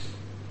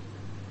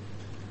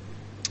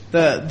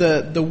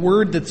 The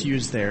word that's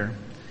used there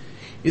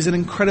is an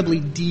incredibly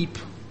deep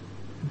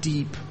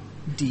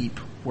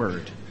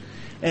word.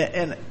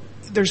 And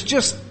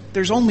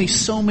there's only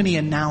so many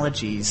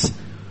analogies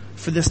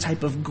for this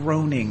type of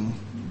groaning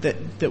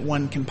that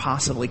one can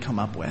possibly come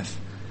up with.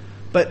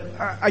 But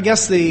I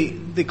guess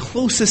the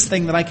closest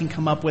thing that I can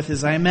come up with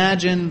is I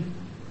imagine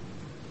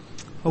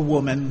a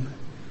woman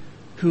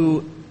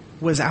who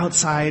was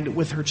outside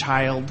with her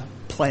child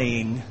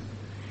playing,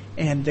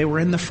 and they were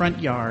in the front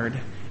yard,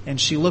 and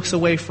she looks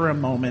away for a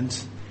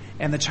moment,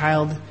 and the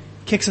child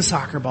kicks a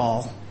soccer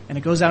ball, and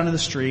it goes out into the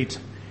street,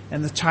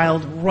 and the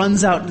child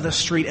runs out into the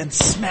street and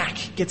smack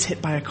gets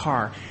hit by a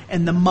car.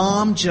 And the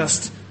mom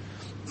just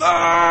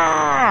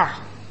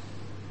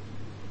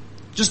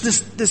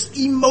this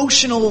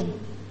emotional,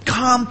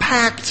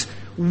 compact,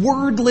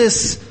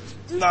 wordless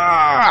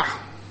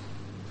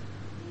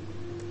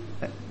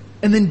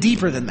And then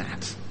deeper than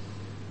that.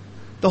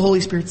 The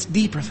Holy Spirit's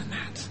deeper than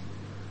that.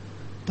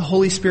 The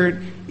Holy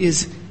Spirit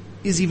is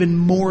even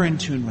more in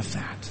tune with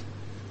that.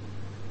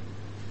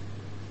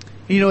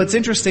 And what's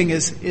interesting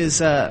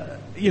is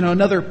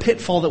another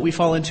pitfall that we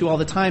fall into all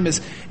the time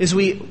is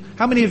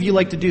how many of you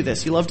like to do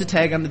this? You love to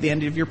tag onto the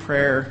end of your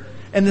prayer,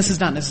 and this is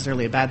not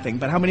necessarily a bad thing,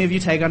 but how many of you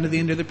tag onto the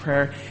end of the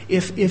prayer,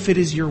 if it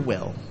is your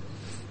will,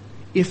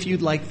 if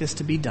you'd like this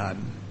to be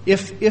done,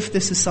 if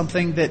this is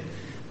something that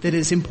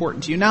is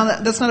important to you.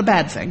 Now, that's not a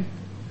bad thing.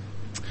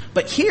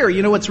 But here,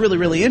 what's really,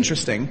 really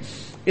interesting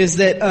is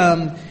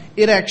that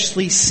it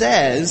actually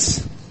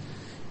says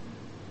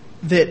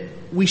that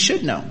we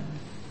should know.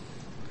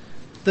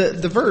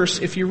 The verse,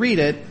 if you read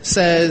it,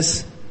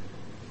 says,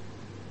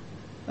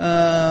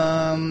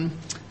 the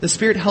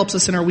Spirit helps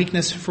us in our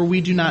weakness, for we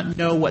do not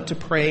know what to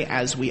pray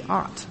as we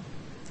ought.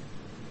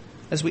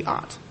 As we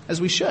ought. As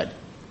we should.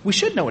 We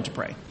should know what to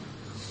pray.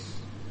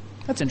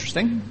 That's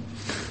interesting.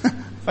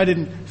 If I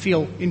didn't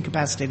feel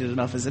incapacitated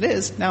enough as it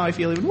is, now I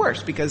feel even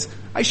worse because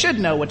I should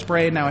know what to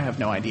pray and now I have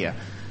no idea.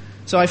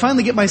 So I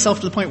finally get myself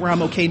to the point where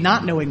I'm okay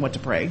not knowing what to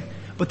pray,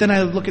 but then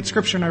I look at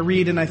Scripture and I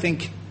read and I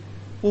think,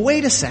 well,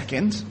 wait a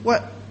second.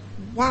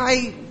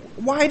 Why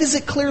does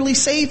it clearly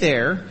say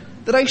there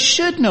that I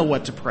should know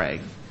what to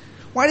pray?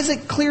 Why does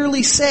it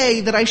clearly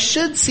say that I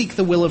should seek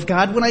the will of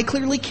God when I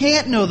clearly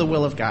can't know the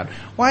will of God?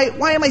 Why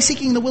am I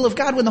seeking the will of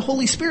God when the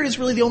Holy Spirit is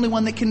really the only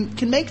one that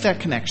can make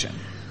that connection?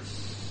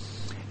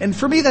 And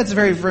for me, that's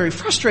very, very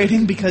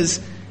frustrating because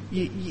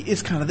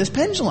it's kind of this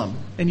pendulum.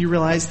 And you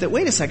realize that,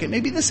 wait a second,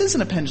 maybe this isn't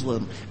a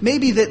pendulum.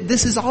 Maybe that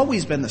this has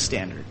always been the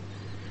standard.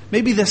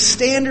 Maybe the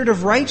standard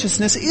of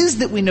righteousness is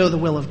that we know the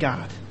will of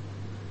God.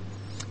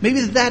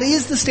 Maybe that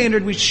is the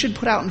standard we should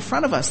put out in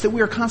front of us, that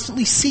we are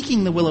constantly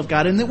seeking the will of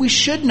God and that we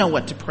should know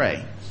what to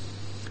pray.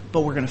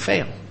 But we're going to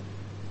fail.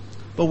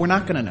 But we're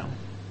not going to know.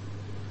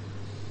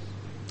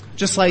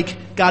 Just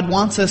like God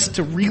wants us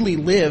to really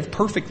live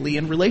perfectly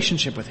in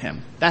relationship with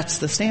Him. That's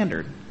the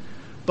standard.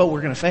 But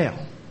we're going to fail.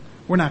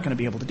 We're not going to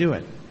be able to do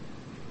it.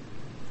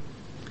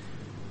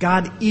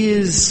 God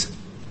is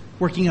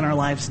working in our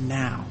lives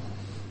now,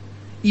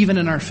 even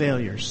in our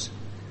failures.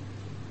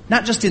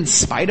 Not just in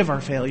spite of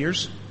our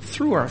failures,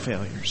 through our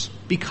failures,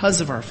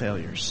 because of our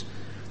failures.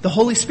 The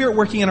Holy Spirit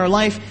working in our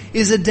life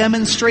is a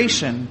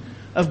demonstration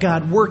of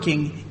God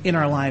working in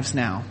our lives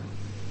now.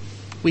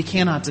 We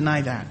cannot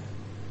deny that.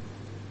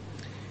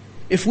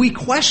 If we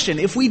question,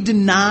 if we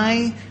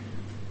deny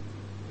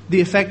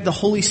the effect of the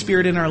Holy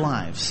Spirit in our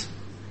lives,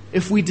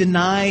 if we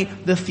deny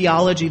the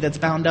theology that's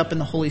bound up in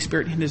the Holy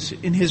Spirit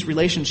in His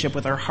relationship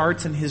with our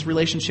hearts and His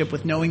relationship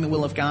with knowing the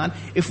will of God,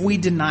 if we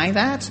deny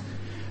that,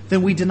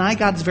 then we deny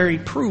God's very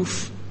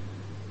proof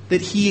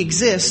that He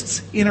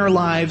exists in our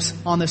lives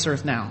on this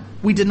earth now.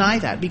 We deny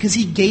that because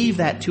He gave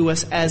that to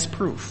us as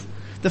proof.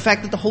 The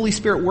fact that the Holy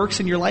Spirit works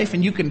in your life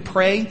and you can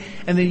pray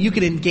and then you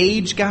can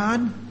engage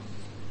God,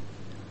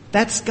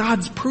 that's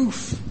God's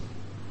proof.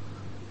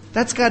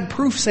 That's God's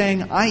proof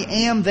saying, I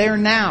am there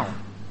now.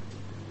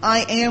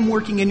 I am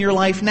working in your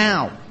life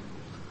now.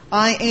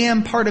 I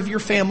am part of your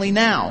family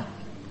now.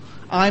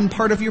 I'm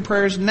part of your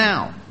prayers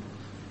now.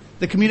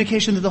 The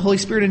communication that the Holy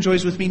Spirit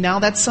enjoys with me now,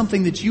 that's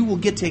something that you will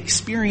get to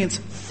experience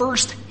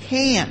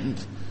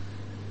firsthand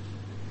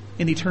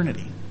in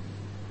eternity.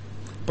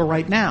 But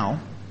right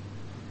now,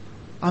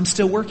 I'm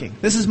still working.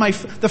 This is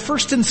the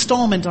first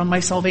installment on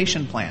my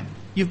salvation plan.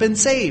 You've been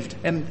saved,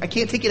 and I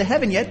can't take you to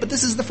heaven yet, but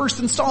this is the first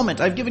installment.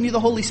 I've given you the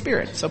Holy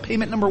Spirit. So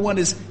payment number 1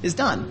 is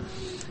done.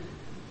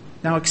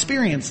 Now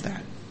experience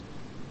that.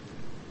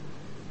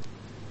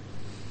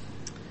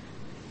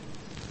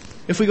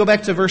 If we go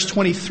back to verse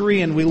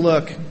 23 and we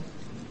look,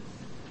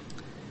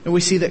 and we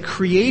see that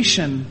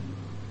creation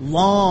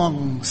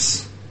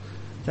longs,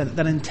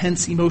 that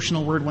intense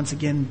emotional word once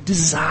again,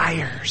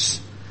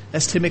 desires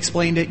As Tim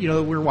explained it,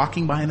 we're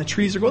walking by and the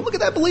trees are going, look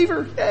at that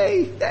believer.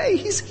 Hey,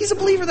 he's a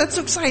believer. That's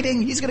so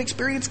exciting. He's going to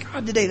experience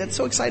God today. That's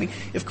so exciting.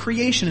 If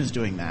creation is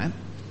doing that,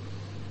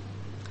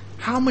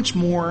 how much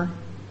more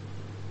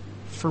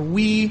for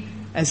we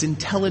as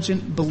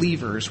intelligent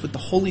believers with the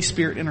Holy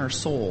Spirit in our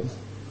soul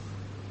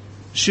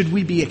should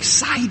we be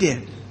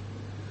excited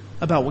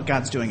about what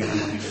God's doing in our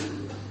life?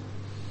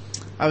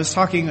 I was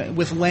talking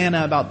with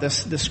Lana about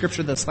this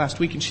scripture this last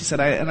week, and she said,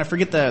 I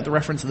forget the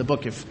reference of the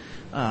book, if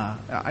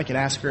I could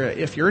ask her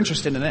if you're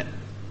interested in it.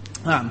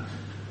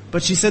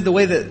 But she said the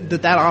way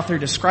that author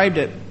described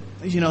it,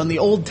 in the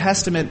Old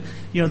Testament,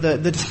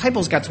 the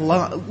disciples got to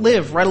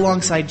live right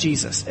alongside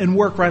Jesus and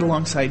work right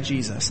alongside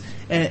Jesus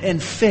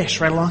and fish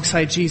right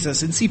alongside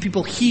Jesus and see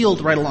people healed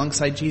right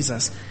alongside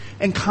Jesus.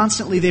 And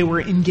constantly they were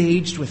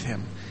engaged with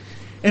him.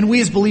 And we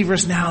as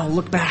believers now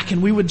look back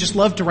and we would just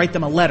love to write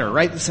them a letter,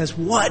 right? That says,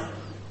 what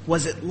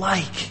was it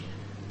like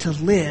to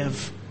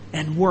live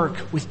and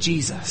work with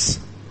Jesus?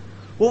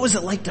 What was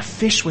it like to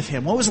fish with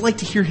him? What was it like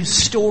to hear his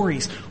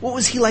stories? What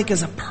was he like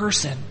as a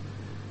person?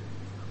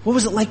 What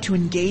was it like to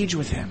engage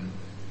with him?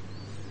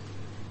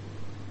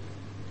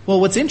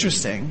 Well, what's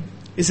interesting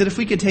is that if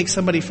we could take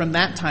somebody from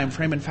that time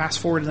frame and fast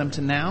forward them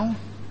to now,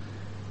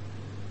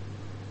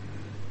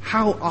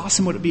 how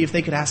awesome would it be if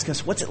they could ask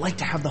us, what's it like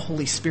to have the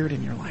Holy Spirit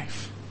in your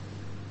life?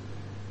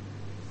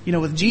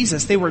 With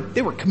Jesus, they were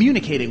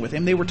communicating with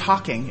him. They were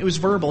talking. It was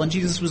verbal, and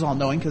Jesus was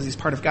all-knowing because he's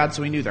part of God,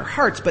 so he knew their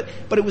hearts. But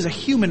it was a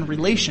human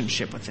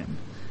relationship with him.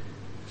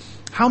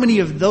 How many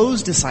of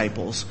those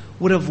disciples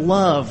would have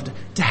loved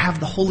to have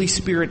the Holy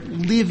Spirit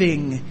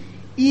living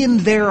in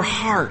their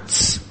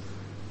hearts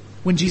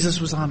when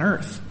Jesus was on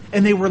earth?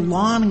 And they were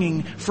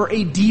longing for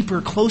a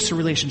deeper, closer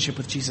relationship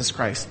with Jesus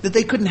Christ that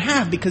they couldn't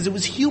have because it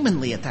was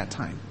humanly at that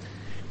time.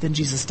 Then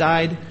Jesus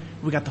died.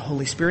 We got the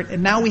Holy Spirit,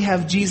 and now we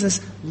have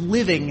Jesus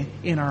living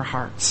in our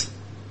hearts.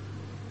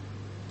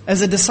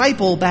 As a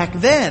disciple back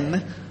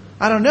then,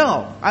 I don't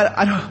know.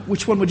 I don't.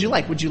 Which one would you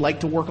like? Would you like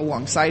to work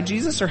alongside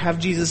Jesus or have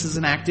Jesus as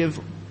an active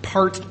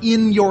part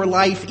in your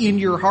life, in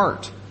your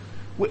heart?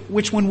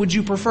 Which one would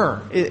you prefer?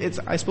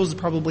 I suppose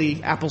it's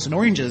probably apples and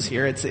oranges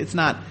here. It's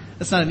not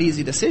an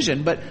easy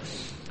decision, but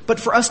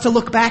for us to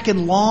look back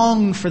and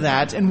long for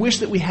that and wish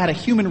that we had a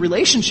human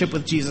relationship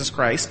with Jesus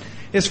Christ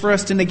is for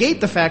us to negate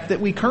the fact that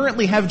we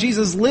currently have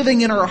Jesus living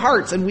in our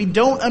hearts and we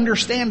don't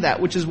understand that,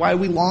 which is why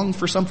we long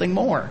for something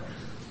more.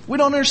 We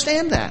don't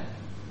understand that.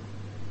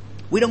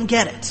 We don't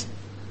get it.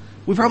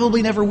 We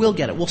probably never will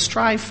get it. We'll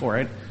strive for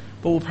it,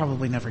 but we'll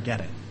probably never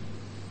get it.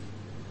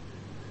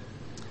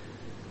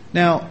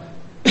 Now,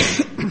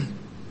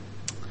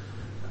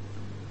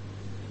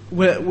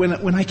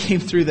 When I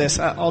came through this,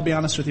 I'll be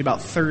honest with you,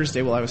 about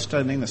Thursday while I was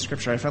studying the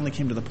scripture, I finally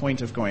came to the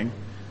point of going,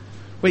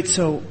 wait,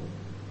 so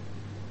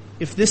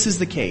if this is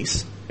the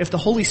case, if the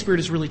Holy Spirit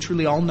is really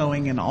truly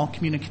all-knowing and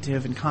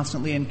all-communicative and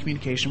constantly in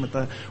communication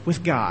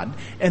with God,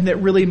 and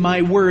that really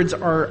my words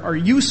are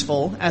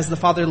useful as the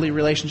fatherly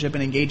relationship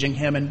and engaging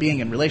him and being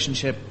in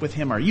relationship with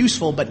him are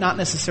useful, but not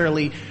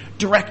necessarily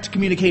direct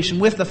communication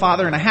with the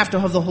Father, and I have to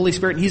have the Holy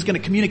Spirit and he's going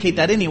to communicate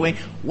that anyway,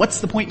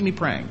 what's the point in me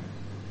praying?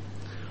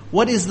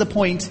 What is the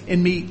point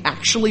in me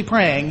actually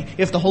praying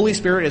if the Holy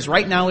Spirit is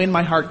right now in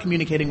my heart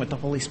communicating with the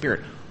Holy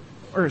Spirit?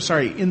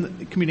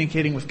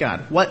 Communicating with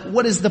God.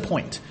 What is the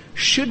point?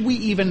 Should we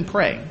even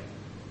pray?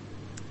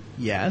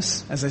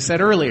 Yes, as I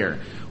said earlier,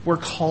 we're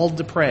called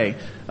to pray.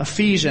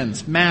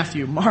 Ephesians,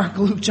 Matthew, Mark,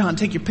 Luke, John,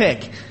 take your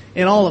pick.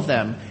 In all of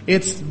them,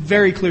 it's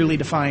very clearly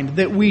defined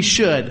that we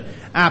should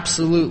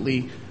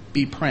absolutely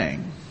be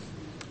praying.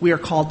 We are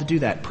called to do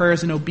that. Prayer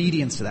is an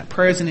obedience to that.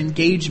 Prayer is an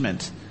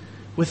engagement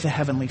with the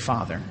Heavenly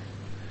Father.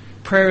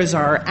 Prayer is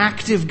our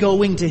active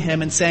going to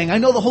him and saying, I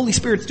know the Holy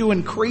Spirit's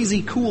doing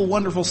crazy, cool,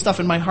 wonderful stuff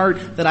in my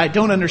heart that I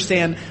don't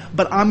understand,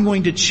 but I'm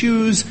going to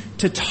choose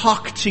to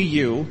talk to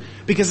you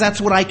because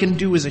that's what I can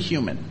do as a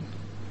human.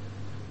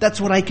 That's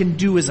what I can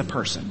do as a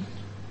person.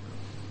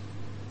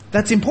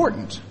 That's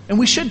important, and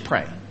we should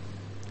pray.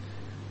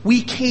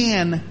 We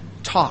can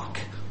talk.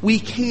 We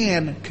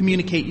can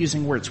communicate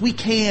using words. We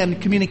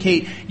can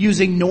communicate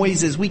using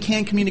noises. We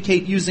can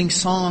communicate using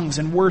songs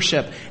and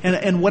worship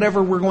and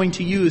whatever we're going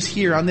to use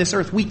here on this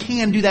earth. We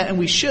can do that, and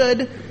we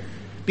should,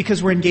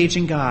 because we're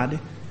engaging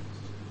God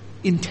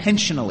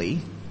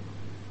intentionally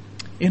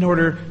in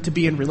order to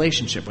be in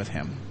relationship with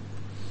him.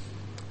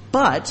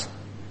 But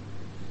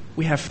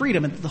we have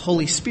freedom, and the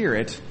Holy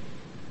Spirit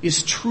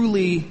is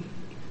truly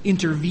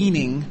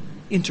interceding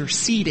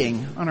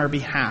on our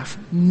behalf,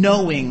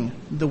 knowing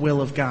the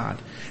will of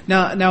God.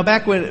 Now,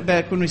 back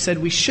when we said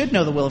we should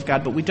know the will of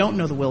God, but we don't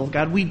know the will of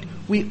God,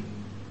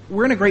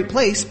 we're in a great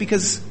place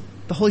because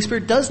the Holy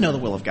Spirit does know the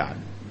will of God.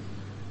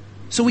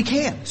 So we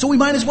can. So we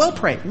might as well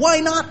pray.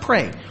 Why not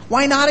pray?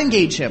 Why not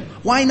engage him?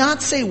 Why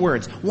not say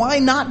words? Why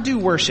not do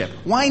worship?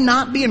 Why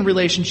not be in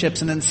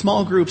relationships and in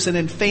small groups and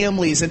in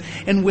families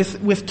and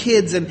with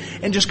kids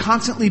and just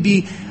constantly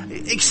be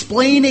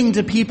explaining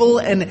to people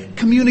and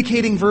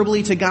communicating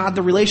verbally to God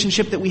the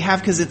relationship that we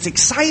have because it's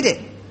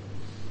exciting.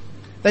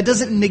 That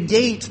doesn't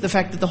negate the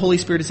fact that the Holy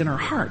Spirit is in our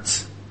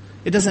hearts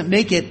It doesn't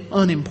make it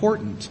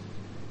unimportant.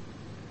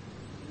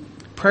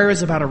 Prayer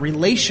is about a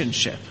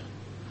relationship.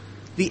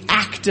 The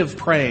act of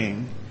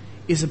praying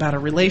is about a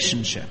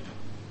relationship.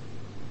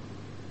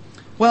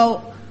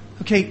 Well,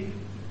 okay,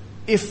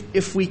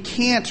 if we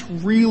can't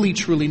really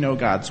truly know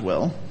God's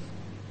will,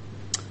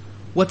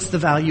 what's the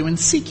value in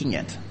seeking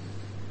it?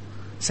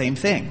 Same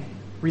thing.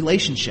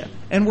 Relationship.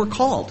 And we're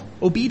called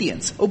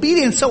obedience.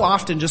 Obedience so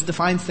often just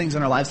defines things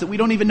in our lives that we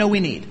don't even know we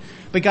need.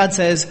 But God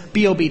says,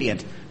 be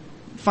obedient.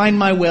 Find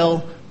my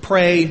will,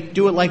 pray,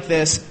 do it like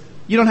this.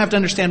 You don't have to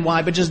understand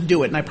why, but just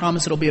do it, and I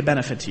promise it'll be a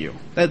benefit to you.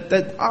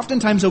 That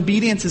oftentimes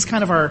obedience is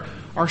kind of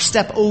our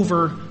step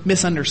over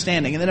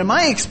misunderstanding. And then in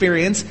my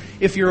experience,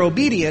 if you're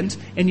obedient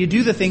and you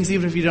do the things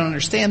even if you don't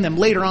understand them,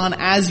 later on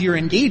as you're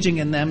engaging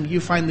in them,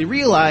 you finally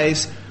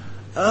realize,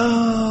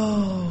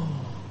 oh,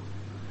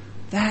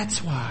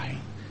 that's why.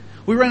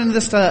 We run into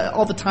this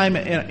all the time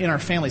in our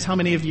families. How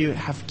many of you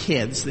have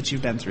kids that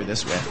you've been through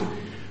this with?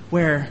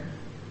 Where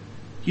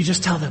you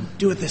just tell them,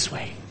 do it this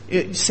way.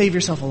 Save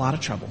yourself a lot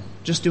of trouble.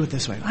 Just do it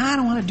this way. I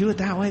don't want to do it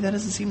that way. That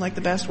doesn't seem like the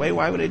best way.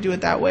 Why would I do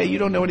it that way? You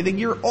don't know anything.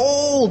 You're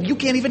old. You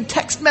can't even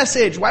text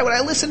message. Why would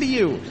I listen to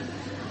you?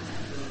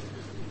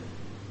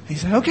 He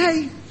said,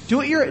 okay,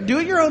 do it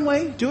your own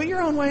way. Do it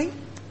your own way.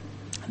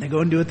 And they go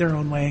and do it their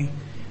own way.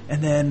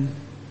 And then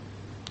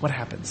what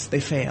happens?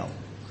 They fail.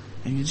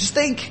 And you just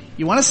think,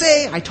 you want to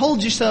say, I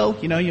told you so.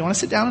 You want to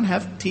sit down and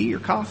have tea or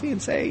coffee and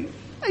say,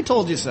 I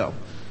told you so.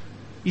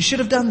 You should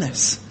have done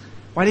this.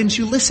 Why didn't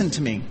you listen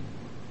to me?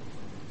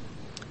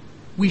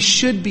 We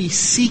should be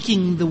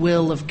seeking the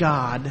will of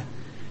God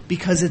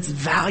because it's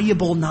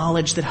valuable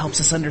knowledge that helps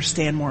us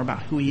understand more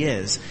about who He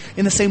is.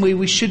 In the same way,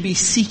 we should be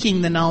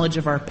seeking the knowledge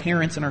of our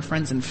parents and our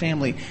friends and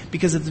family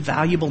because it's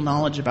valuable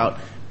knowledge about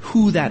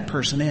who that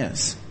person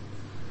is.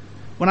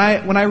 When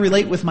I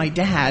relate with my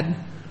dad,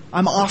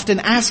 I'm often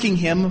asking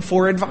him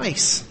for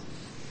advice.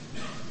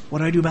 What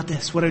do I do about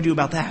this? What do I do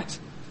about that?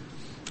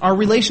 Our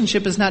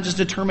relationship is not just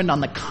determined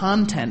on the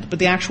content, but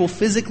the actual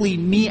physically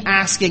me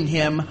asking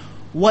him,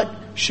 what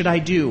should I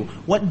do?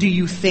 What do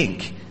you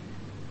think?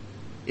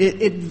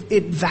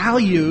 It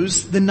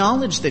values the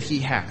knowledge that he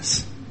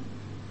has.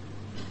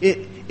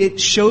 It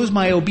shows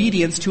my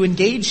obedience to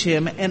engage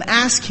him and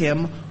ask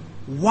him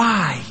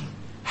why,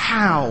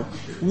 how,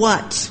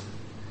 what.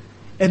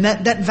 And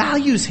that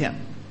values him.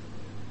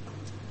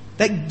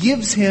 That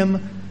gives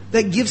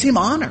him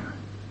honor.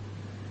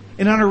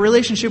 And on our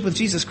relationship with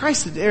Jesus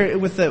Christ,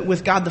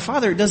 with God the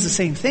Father, it does the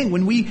same thing.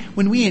 When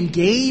we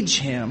engage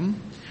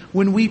Him,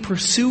 when we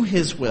pursue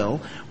His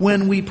will,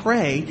 when we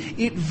pray,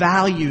 it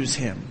values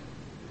Him.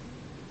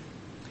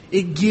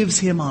 It gives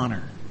Him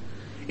honor.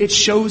 It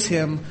shows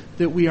Him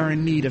that we are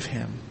in need of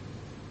Him.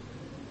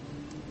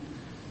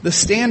 The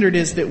standard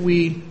is that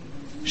we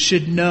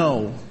should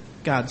know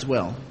God's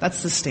will.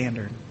 That's the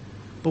standard.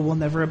 But we'll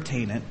never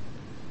obtain it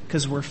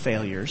because we're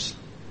failures.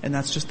 And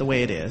that's just the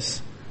way it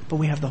is. But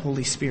we have the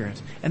Holy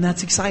Spirit. And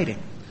that's exciting.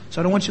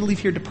 So I don't want you to leave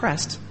here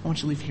depressed. I want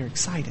you to leave here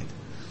excited.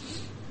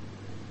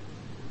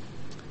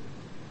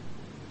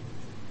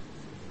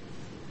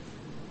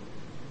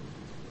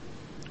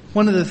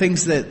 One of the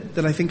things that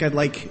I think I'd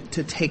like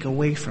to take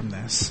away from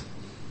this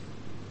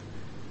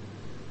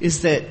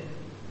is that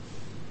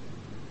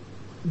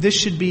this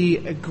should be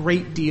a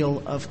great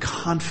deal of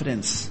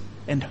confidence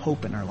and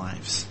hope in our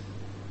lives.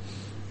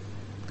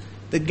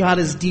 That God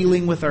is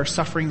dealing with our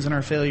sufferings and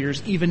our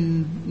failures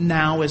even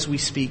now as we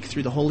speak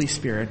through the Holy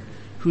Spirit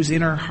who's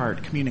in our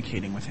heart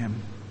communicating with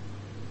Him.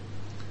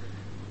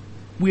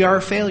 We are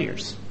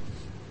failures.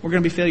 We're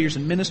going to be failures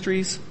in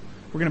ministries.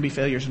 We're going to be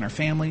failures in our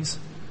families.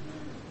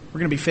 We're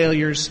going to be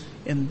failures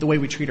in the way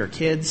we treat our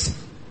kids,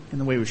 in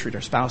the way we treat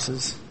our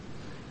spouses.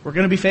 We're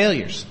going to be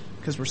failures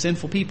because we're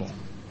sinful people.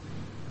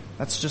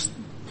 That's just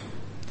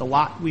the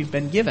lot we've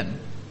been given.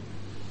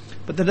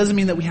 But that doesn't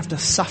mean that we have to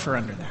suffer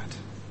under that.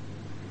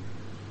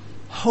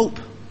 Hope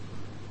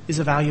is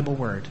a valuable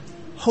word.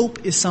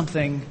 Hope is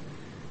something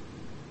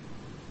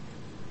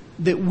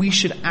that we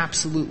should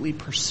absolutely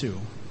pursue.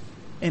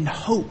 And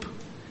hope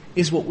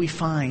is what we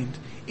find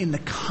in the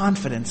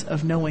confidence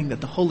of knowing that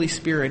the Holy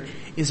Spirit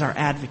is our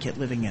advocate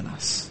living in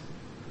us.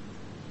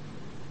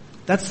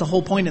 That's the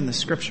whole point in the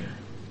Scripture.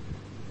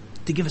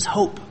 To give us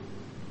hope.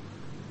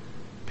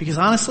 Because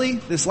honestly,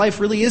 this life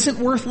really isn't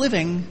worth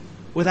living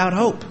without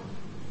hope.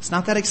 It's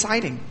not that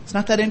exciting. It's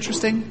not that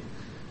interesting.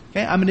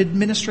 Okay, I'm an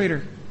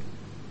administrator.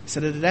 I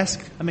sit at a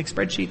desk. I make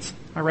spreadsheets.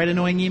 I write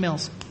annoying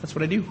emails. That's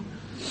what I do.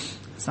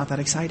 It's not that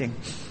exciting.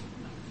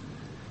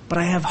 But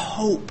I have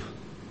hope.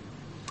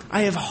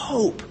 I have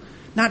hope,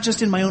 not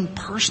just in my own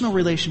personal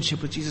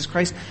relationship with Jesus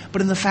Christ,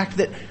 but in the fact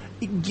that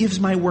it gives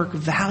my work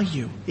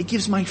value. It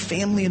gives my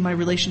family and my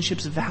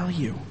relationships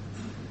value.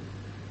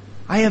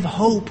 I have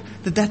hope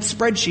that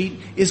spreadsheet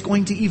is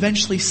going to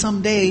eventually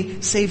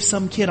someday save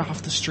some kid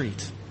off the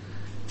street.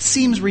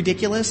 Seems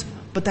ridiculous,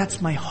 but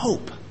that's my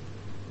hope.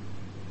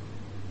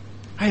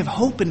 I have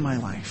hope in my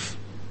life.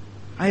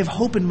 I have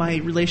hope in my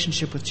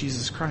relationship with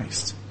Jesus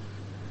Christ.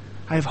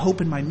 I have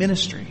hope in my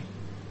ministry.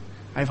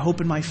 I have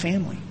hope in my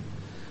family.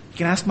 You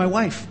can ask my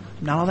wife.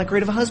 not all that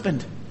great of a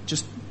husband.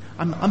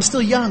 I'm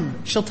still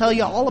young. She'll tell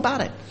you all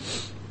about it.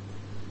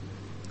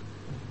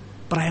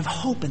 But I have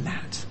hope in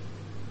that.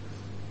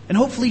 And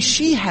hopefully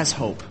she has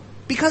hope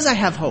because I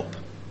have hope.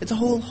 It's a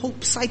whole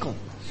hope cycle.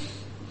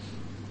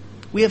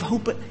 We have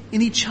hope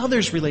in each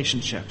other's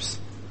relationships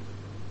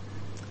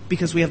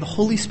because we have the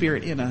Holy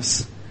Spirit in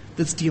us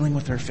that's dealing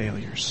with our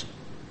failures.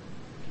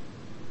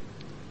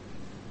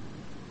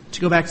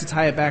 To go back to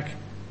tie it back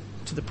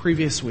to the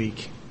previous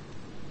week,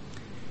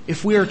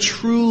 if we are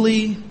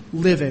truly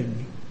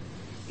living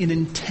in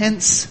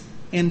intense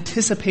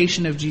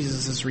anticipation of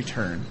Jesus'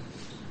 return,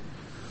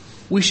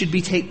 we should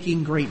be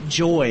taking great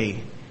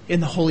joy in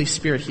the Holy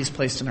Spirit He's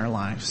placed in our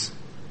lives.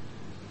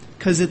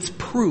 Because it's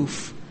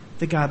proof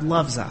that God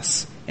loves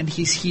us, and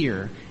He's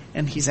here,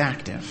 and He's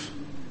active.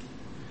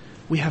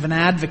 We have an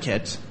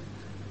advocate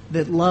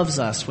that loves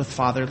us with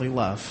fatherly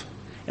love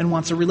and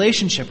wants a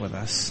relationship with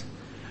us,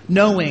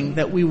 knowing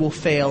that we will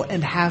fail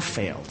and have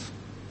failed.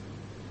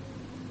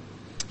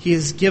 He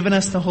has given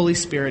us the Holy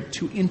Spirit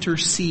to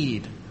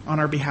intercede on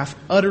our behalf,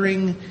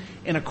 uttering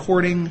and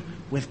according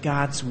with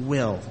God's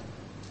will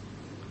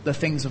the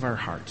things of our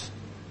heart.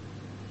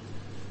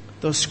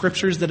 Those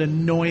scriptures that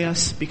annoy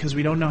us because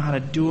we don't know how to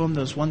do them,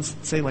 those ones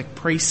that say like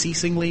pray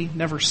ceasingly,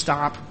 never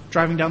stop,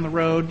 driving down the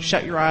road,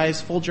 shut your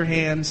eyes, fold your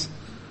hands,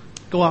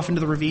 go off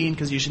into the ravine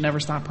because you should never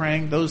stop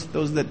praying, those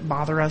that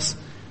bother us,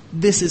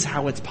 this is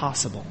how it's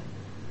possible.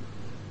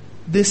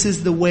 This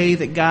is the way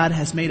that God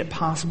has made it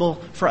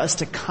possible for us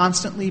to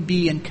constantly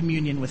be in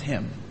communion with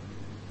Him.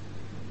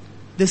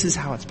 This is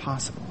how it's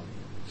possible.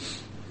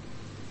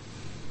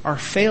 Our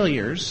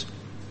failures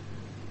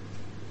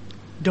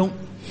don't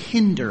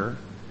hinder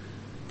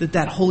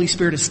that Holy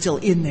Spirit is still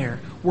in there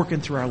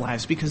working through our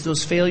lives, because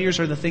those failures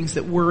are the things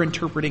that we're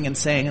interpreting and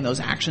saying, and those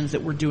actions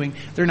that we're doing,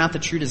 they're not the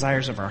true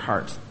desires of our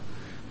heart.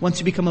 Once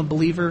you become a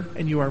believer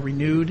and you are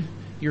renewed,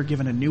 you're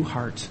given a new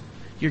heart,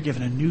 you're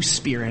given a new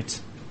spirit,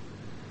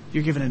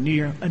 you're given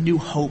a new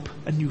hope,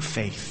 a new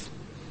faith.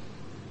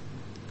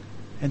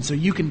 And so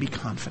you can be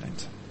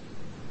confident.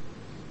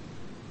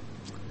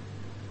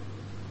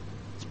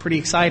 It's pretty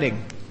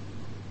exciting.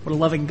 What a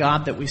loving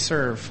God that we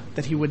serve,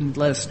 that He wouldn't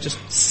let us just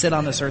sit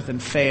on this earth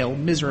and fail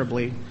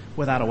miserably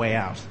without a way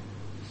out.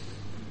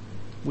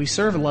 We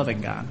serve a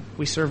loving God.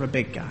 We serve a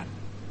big God.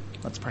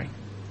 Let's pray.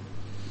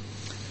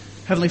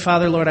 Heavenly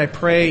Father, Lord, I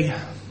pray,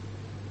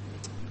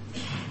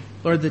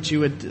 Lord, that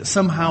You would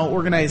somehow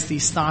organize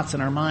these thoughts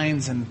in our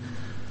minds and,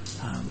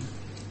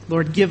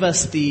 Lord, give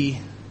us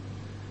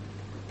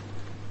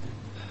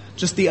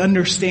just the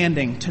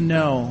understanding to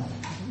know,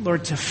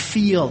 Lord, to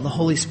feel the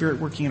Holy Spirit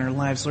working in our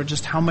lives. Lord,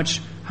 just how much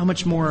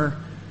more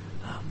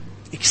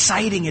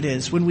exciting it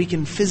is when we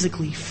can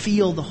physically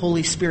feel the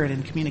Holy Spirit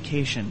in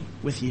communication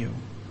with You.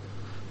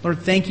 Lord,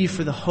 thank You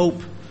for the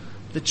hope,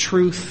 the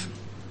truth,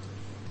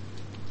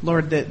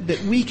 Lord,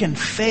 that we can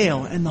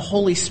fail and the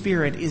Holy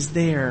Spirit is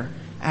there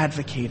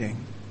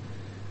advocating.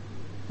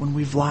 When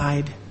we've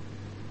lied,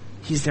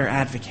 He's there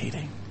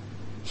advocating.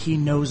 He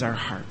knows our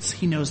hearts.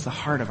 He knows the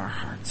heart of our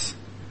hearts.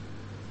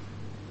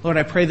 Lord,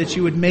 I pray that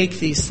You would make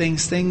these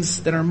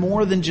things that are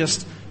more than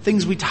just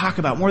things we talk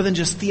about, more than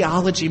just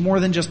theology, more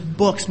than just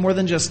books, more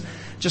than just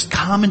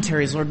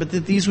commentaries, Lord, but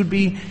that these would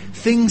be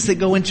things that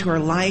go into our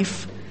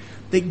life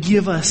that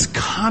give us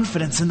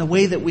confidence in the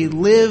way that we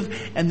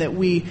live and that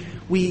we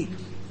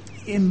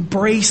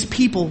embrace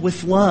people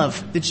with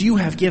love that You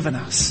have given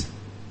us.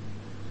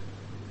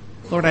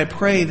 Lord, I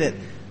pray that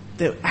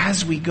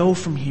as we go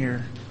from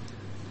here,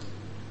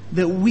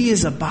 that we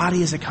as a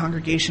body, as a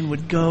congregation,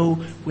 would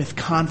go with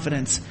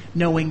confidence,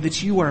 knowing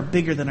that You are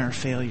bigger than our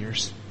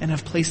failures and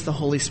have placed the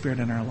Holy Spirit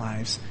in our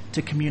lives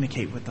to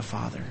communicate with the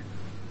Father.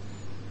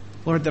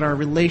 Lord, that our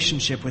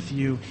relationship with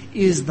You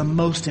is the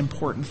most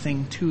important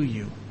thing to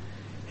You,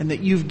 and that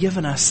You've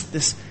given us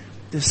this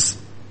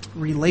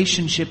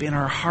relationship in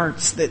our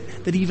hearts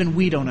that even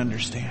we don't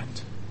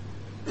understand.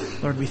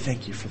 Lord, we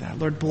thank You for that.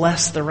 Lord,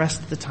 bless the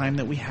rest of the time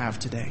that we have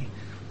today.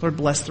 Lord,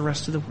 bless the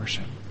rest of the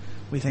worship.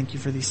 We thank You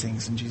for these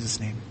things in Jesus'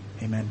 name.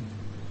 Amen.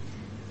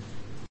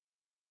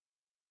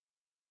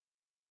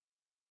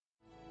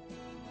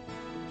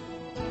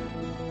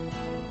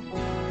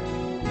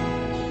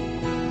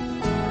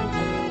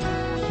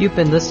 You've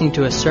been listening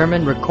to a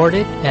sermon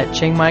recorded at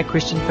Chiang Mai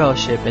Christian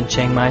Fellowship in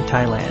Chiang Mai,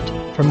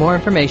 Thailand. For more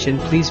information,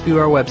 please view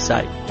our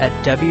website at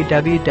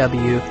www.ccfth.org.